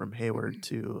connection from Hayward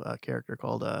to a character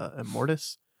called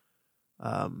Immortus,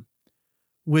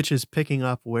 which is picking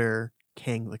up where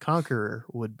Kang the Conqueror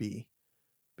would be.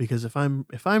 Because if I'm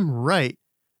right,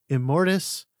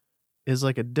 Immortus is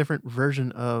like a different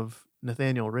version of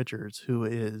Nathaniel Richards, who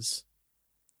is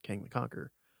Kang the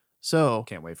Conqueror. So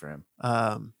Can't wait for him.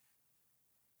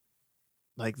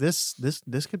 Like this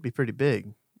could be pretty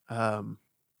big. I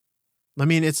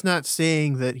mean, it's not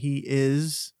saying that he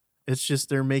is. It's just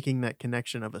they're making that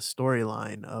connection of a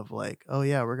storyline of like, oh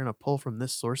yeah, we're gonna pull from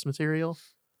this source material.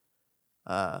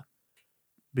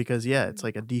 Because yeah, it's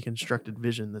like a deconstructed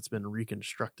Vision that's been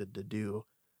reconstructed to do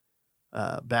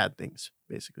bad things,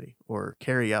 basically, or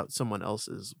carry out someone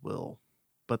else's will.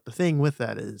 But the thing with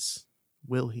that is,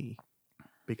 will he?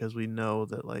 Because we know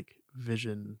that like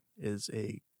Vision is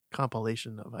a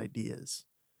compilation of ideas,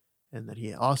 and that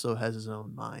he also has his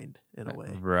own mind in a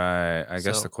way. Right. I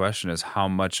guess the question is, how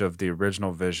much of the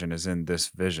original Vision is in this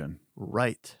Vision?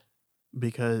 Right.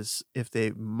 Because if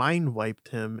they mind wiped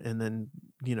him and then,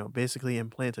 basically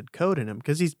implanted code in him,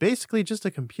 because he's basically just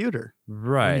a computer.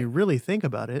 Right. When you really think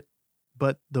about it.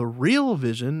 But the real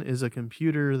Vision is a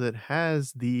computer that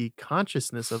has the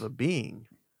consciousness of a being.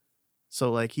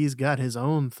 So like he's got his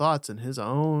own thoughts and his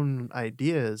own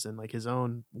ideas and like his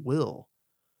own will.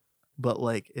 But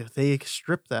like if they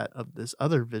strip that of this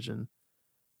other Vision,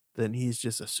 then he's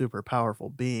just a super powerful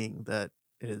being that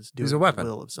is doing a weapon.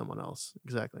 The will of someone else.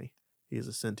 Exactly. He's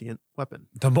a sentient weapon.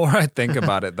 The more I think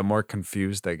about it, the more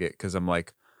confused I get, because I'm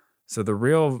like, so the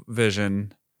real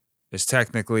Vision is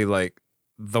technically like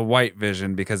the white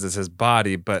Vision because it's his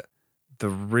body, but the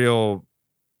real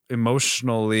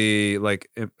emotionally like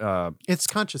it's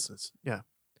consciousness. Yeah.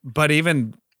 But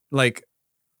even like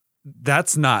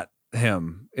that's not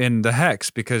him in the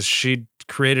Hex, because she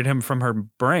created him from her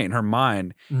brain, her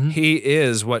mind. Mm-hmm. He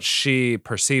is what she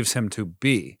perceives him to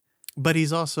be. But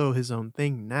he's also his own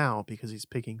thing now because he's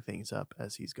picking things up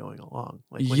as he's going along.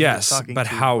 Like yes, but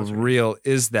how real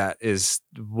is that is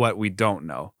what we don't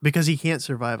know. Because he can't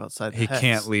survive outside the Hex. He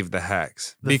can't leave the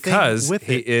Hex because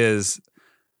he is...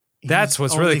 That's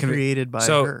what's really created by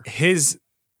her.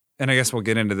 And I guess we'll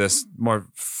get into this more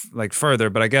further,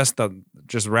 but I guess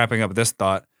just wrapping up this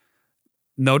thought,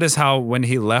 notice how when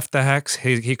he left the Hex,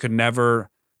 he could never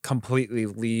completely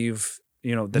leave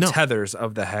tethers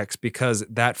of the Hex, because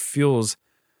that fuels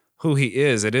who he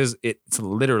is. It's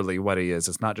literally what he is.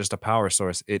 It's not just a power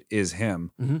source. It is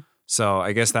him. Mm-hmm. So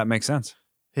I guess that makes sense.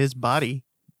 His body.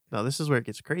 Now this is where it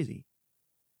gets crazy.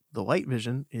 The white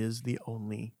Vision is the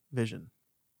only Vision.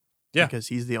 Yeah. Because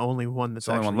he's the only one that's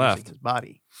actually using his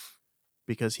body.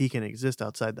 Because he can exist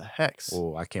outside the Hex.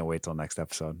 Oh, I can't wait till next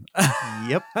episode.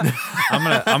 Yep. I'm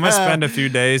gonna spend a few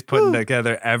days putting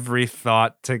together every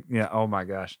thought oh my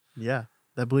gosh. Yeah.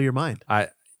 That blew your mind.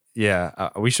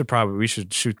 We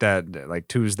should shoot that like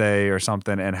Tuesday or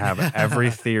something and have every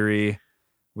theory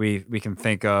we can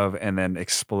think of and then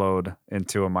explode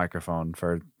into a microphone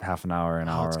for half an hour, an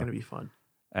hour. It's gonna be fun.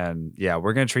 And yeah,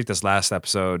 we're gonna treat this last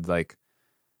episode like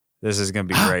this is gonna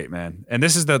be great, man. And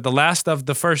this is the last of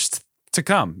the first to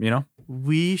come,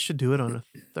 We should do it on a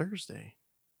Thursday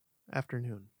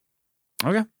afternoon.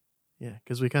 Okay. Yeah,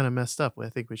 because we kind of messed up. I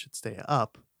think we should stay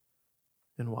up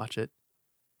and watch it.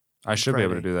 I should be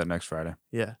able to do that next Friday.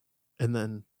 Yeah. And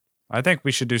then I think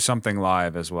we should do something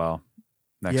live as well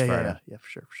next Friday. Yeah,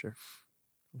 for sure.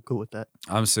 I'm cool with that.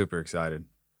 I'm super excited.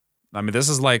 I mean, this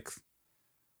is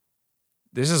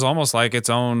almost like its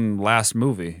own last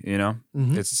movie,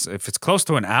 Mm-hmm. If it's close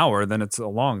to an hour, then it's a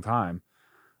long time.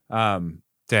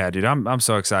 Yeah, dude, I'm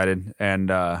so excited. And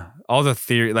all the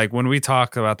theory, like when we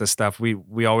talk about this stuff,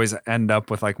 we always end up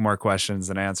with like more questions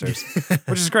than answers,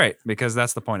 which is great because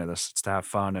that's the point of this. It's to have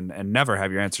fun and never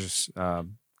have your answers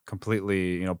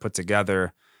completely, put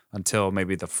together until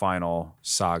maybe the final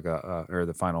saga or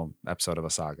the final episode of a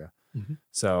saga. Mm-hmm.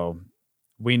 So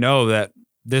we know that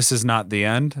this is not the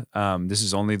end. This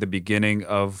is only the beginning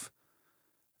of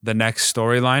the next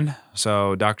storyline.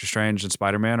 So Doctor Strange and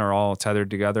Spider-Man are all tethered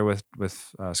together with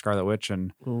Scarlet Witch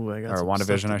and or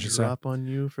WandaVision, I should say. On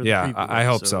you for I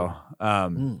hope so.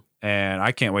 And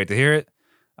I can't wait to hear it.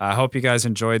 I hope you guys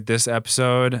enjoyed this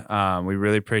episode. We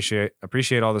really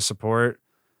appreciate all the support.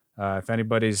 If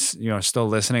anybody's still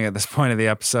listening at this point of the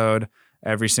episode,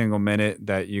 every single minute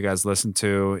that you guys listen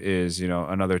to is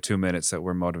another 2 minutes that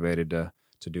we're motivated to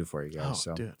do for you guys.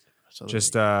 Dude,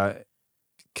 just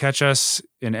catch us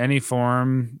in any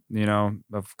form,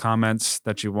 of comments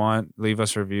that you want. Leave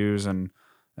us reviews and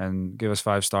give us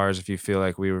 5 stars if you feel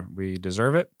like we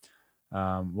deserve it.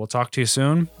 We'll talk to you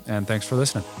soon, and thanks for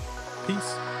listening.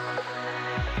 Peace.